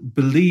don't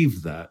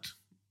believe that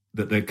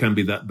there can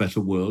be that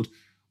better world,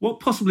 what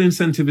possible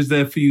incentive is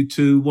there for you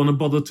to want to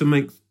bother to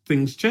make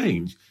things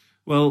change?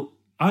 Well,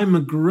 I'm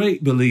a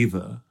great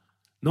believer,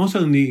 not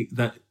only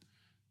that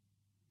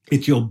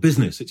it's your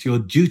business, it's your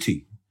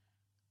duty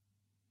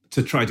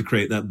to try to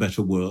create that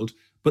better world,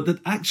 but that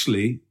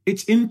actually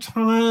it's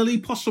entirely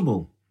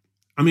possible.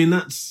 I mean,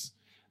 that's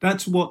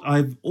what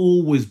I've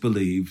always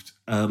believed,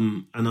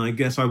 and I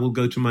guess I will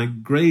go to my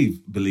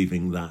grave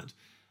believing that.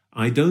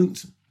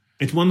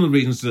 It's one of the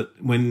reasons that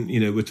when,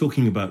 we're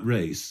talking about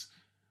race,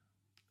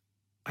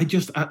 I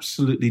just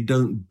absolutely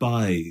don't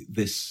buy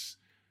this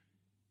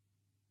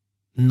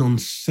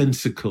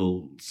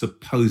nonsensical,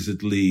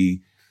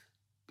 supposedly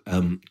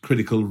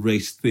critical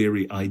race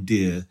theory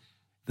idea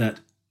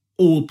that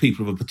all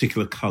people of a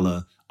particular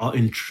color are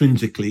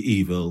intrinsically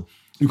evil.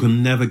 You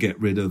can never get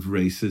rid of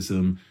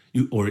racism,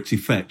 or its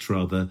effect,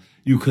 rather.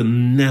 You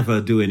can never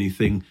do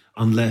anything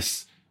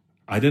unless,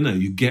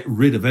 you get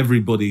rid of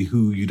everybody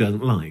who you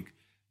don't like.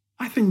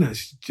 I think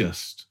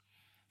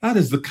that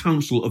is the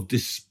counsel of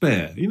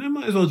despair.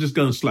 Might as well just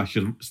go and slash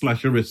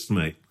your wrists,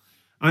 mate.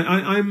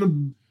 I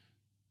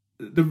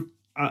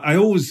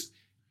always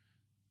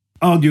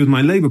argue with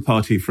my Labour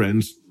Party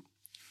friends.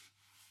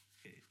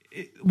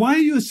 Why are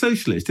you a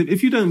socialist?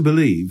 If you don't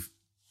believe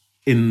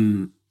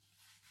in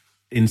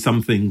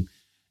something,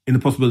 in the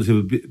possibility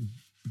of a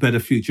better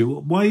future,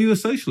 why are you a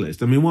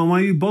socialist? I mean, why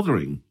are you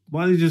bothering?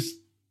 Why don't you just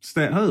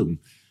stay at home?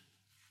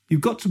 You've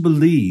got to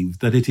believe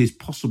that it is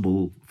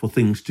possible for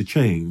things to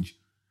change.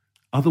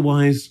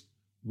 Otherwise,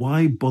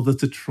 why bother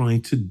to try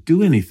to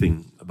do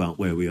anything about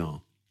where we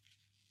are?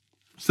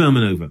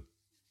 Sermon over.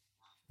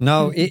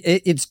 No,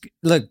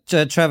 look,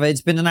 Trevor,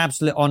 it's been an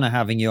absolute honor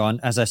having you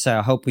on. As I say,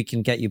 I hope we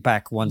can get you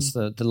back once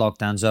the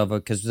lockdown's over,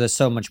 because there's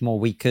so much more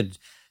we could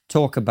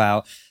talk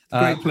about.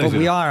 Great pleasure. But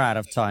we are out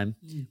of time.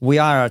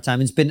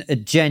 It's been a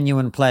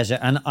genuine pleasure.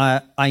 And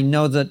I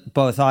know that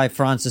both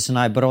Francis and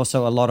I, but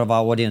also a lot of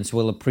our audience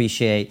will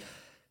appreciate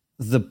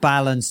the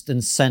balanced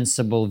and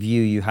sensible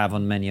view you have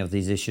on many of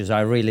these issues.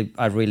 I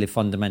really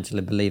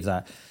fundamentally believe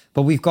that.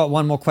 But we've got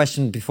one more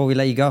question before we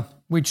let you go.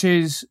 Which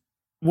is,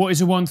 what is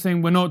the one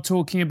thing we're not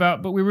talking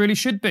about, but we really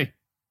should be?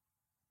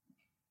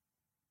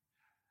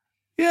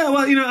 Yeah,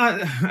 well,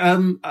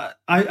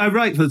 I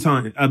write for the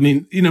Times. I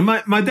mean,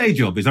 my day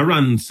job is I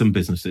run some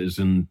businesses,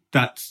 and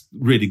that's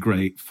really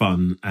great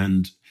fun.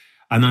 And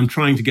I'm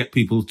trying to get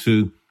people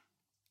to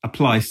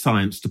apply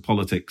science to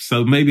politics.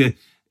 So maybe,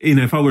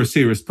 if I were a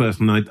serious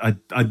person,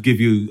 I'd give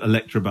you a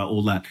lecture about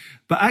all that.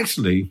 But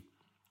actually,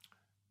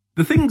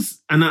 the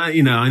things, and I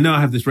know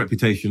I have this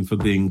reputation for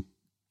being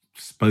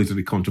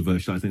supposedly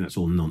controversial. I think that's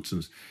all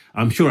nonsense.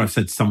 I'm sure I've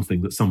said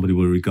something that somebody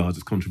will regard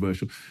as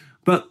controversial.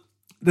 But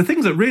the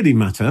things that really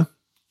matter,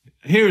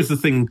 here is the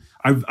thing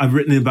I've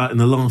written about in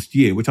the last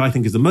year, which I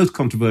think is the most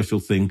controversial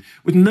thing,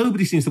 which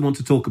nobody seems to want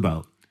to talk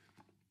about.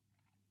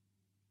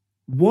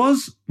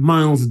 Was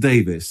Miles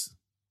Davis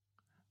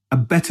a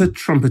better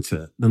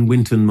trumpeter than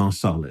Wynton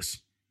Marsalis?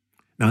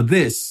 Now,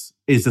 this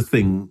is a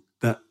thing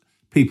that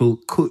people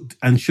could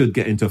and should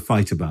get into a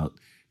fight about,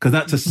 because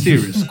that's a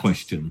serious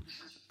question.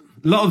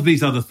 A lot of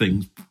these other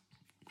things,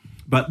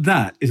 but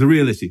that is a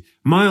real issue.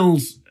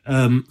 Miles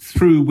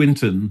threw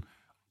Wynton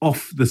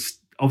off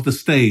the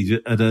stage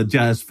at a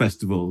jazz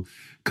festival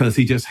because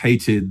he just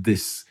hated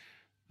this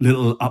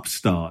little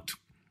upstart.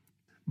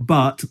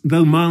 But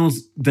though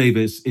Miles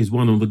Davis is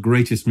one of the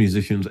greatest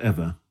musicians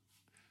ever,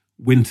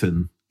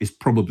 Wynton is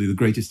probably the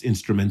greatest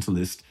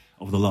instrumentalist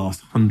of the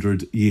last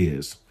 100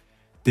 years.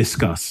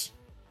 Discuss.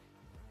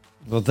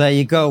 Well, there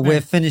you go. We're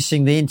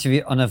finishing the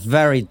interview on a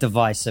very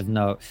divisive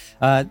note.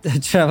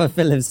 Trevor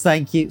Phillips,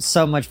 thank you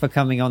so much for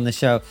coming on the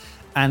show.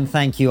 And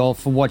thank you all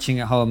for watching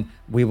at home.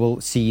 We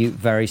will see you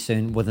very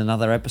soon with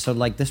another episode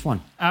like this one.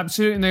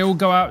 Absolutely. And they all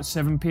go out at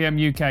 7 p.m.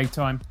 UK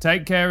time.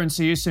 Take care and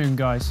see you soon,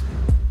 guys.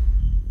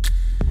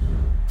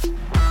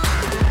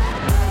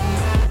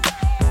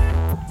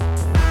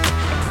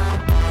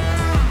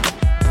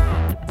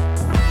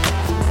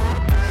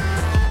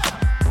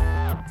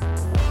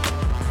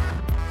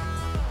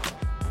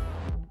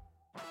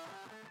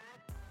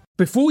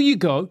 Before you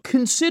go,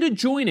 consider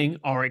joining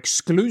our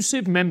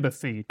exclusive member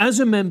feed. As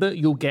a member,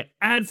 you'll get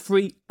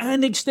ad-free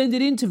and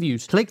extended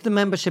interviews. Click the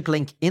membership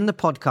link in the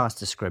podcast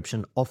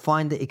description or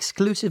find the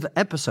exclusive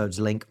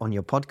episodes link on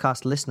your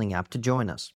podcast listening app to join us.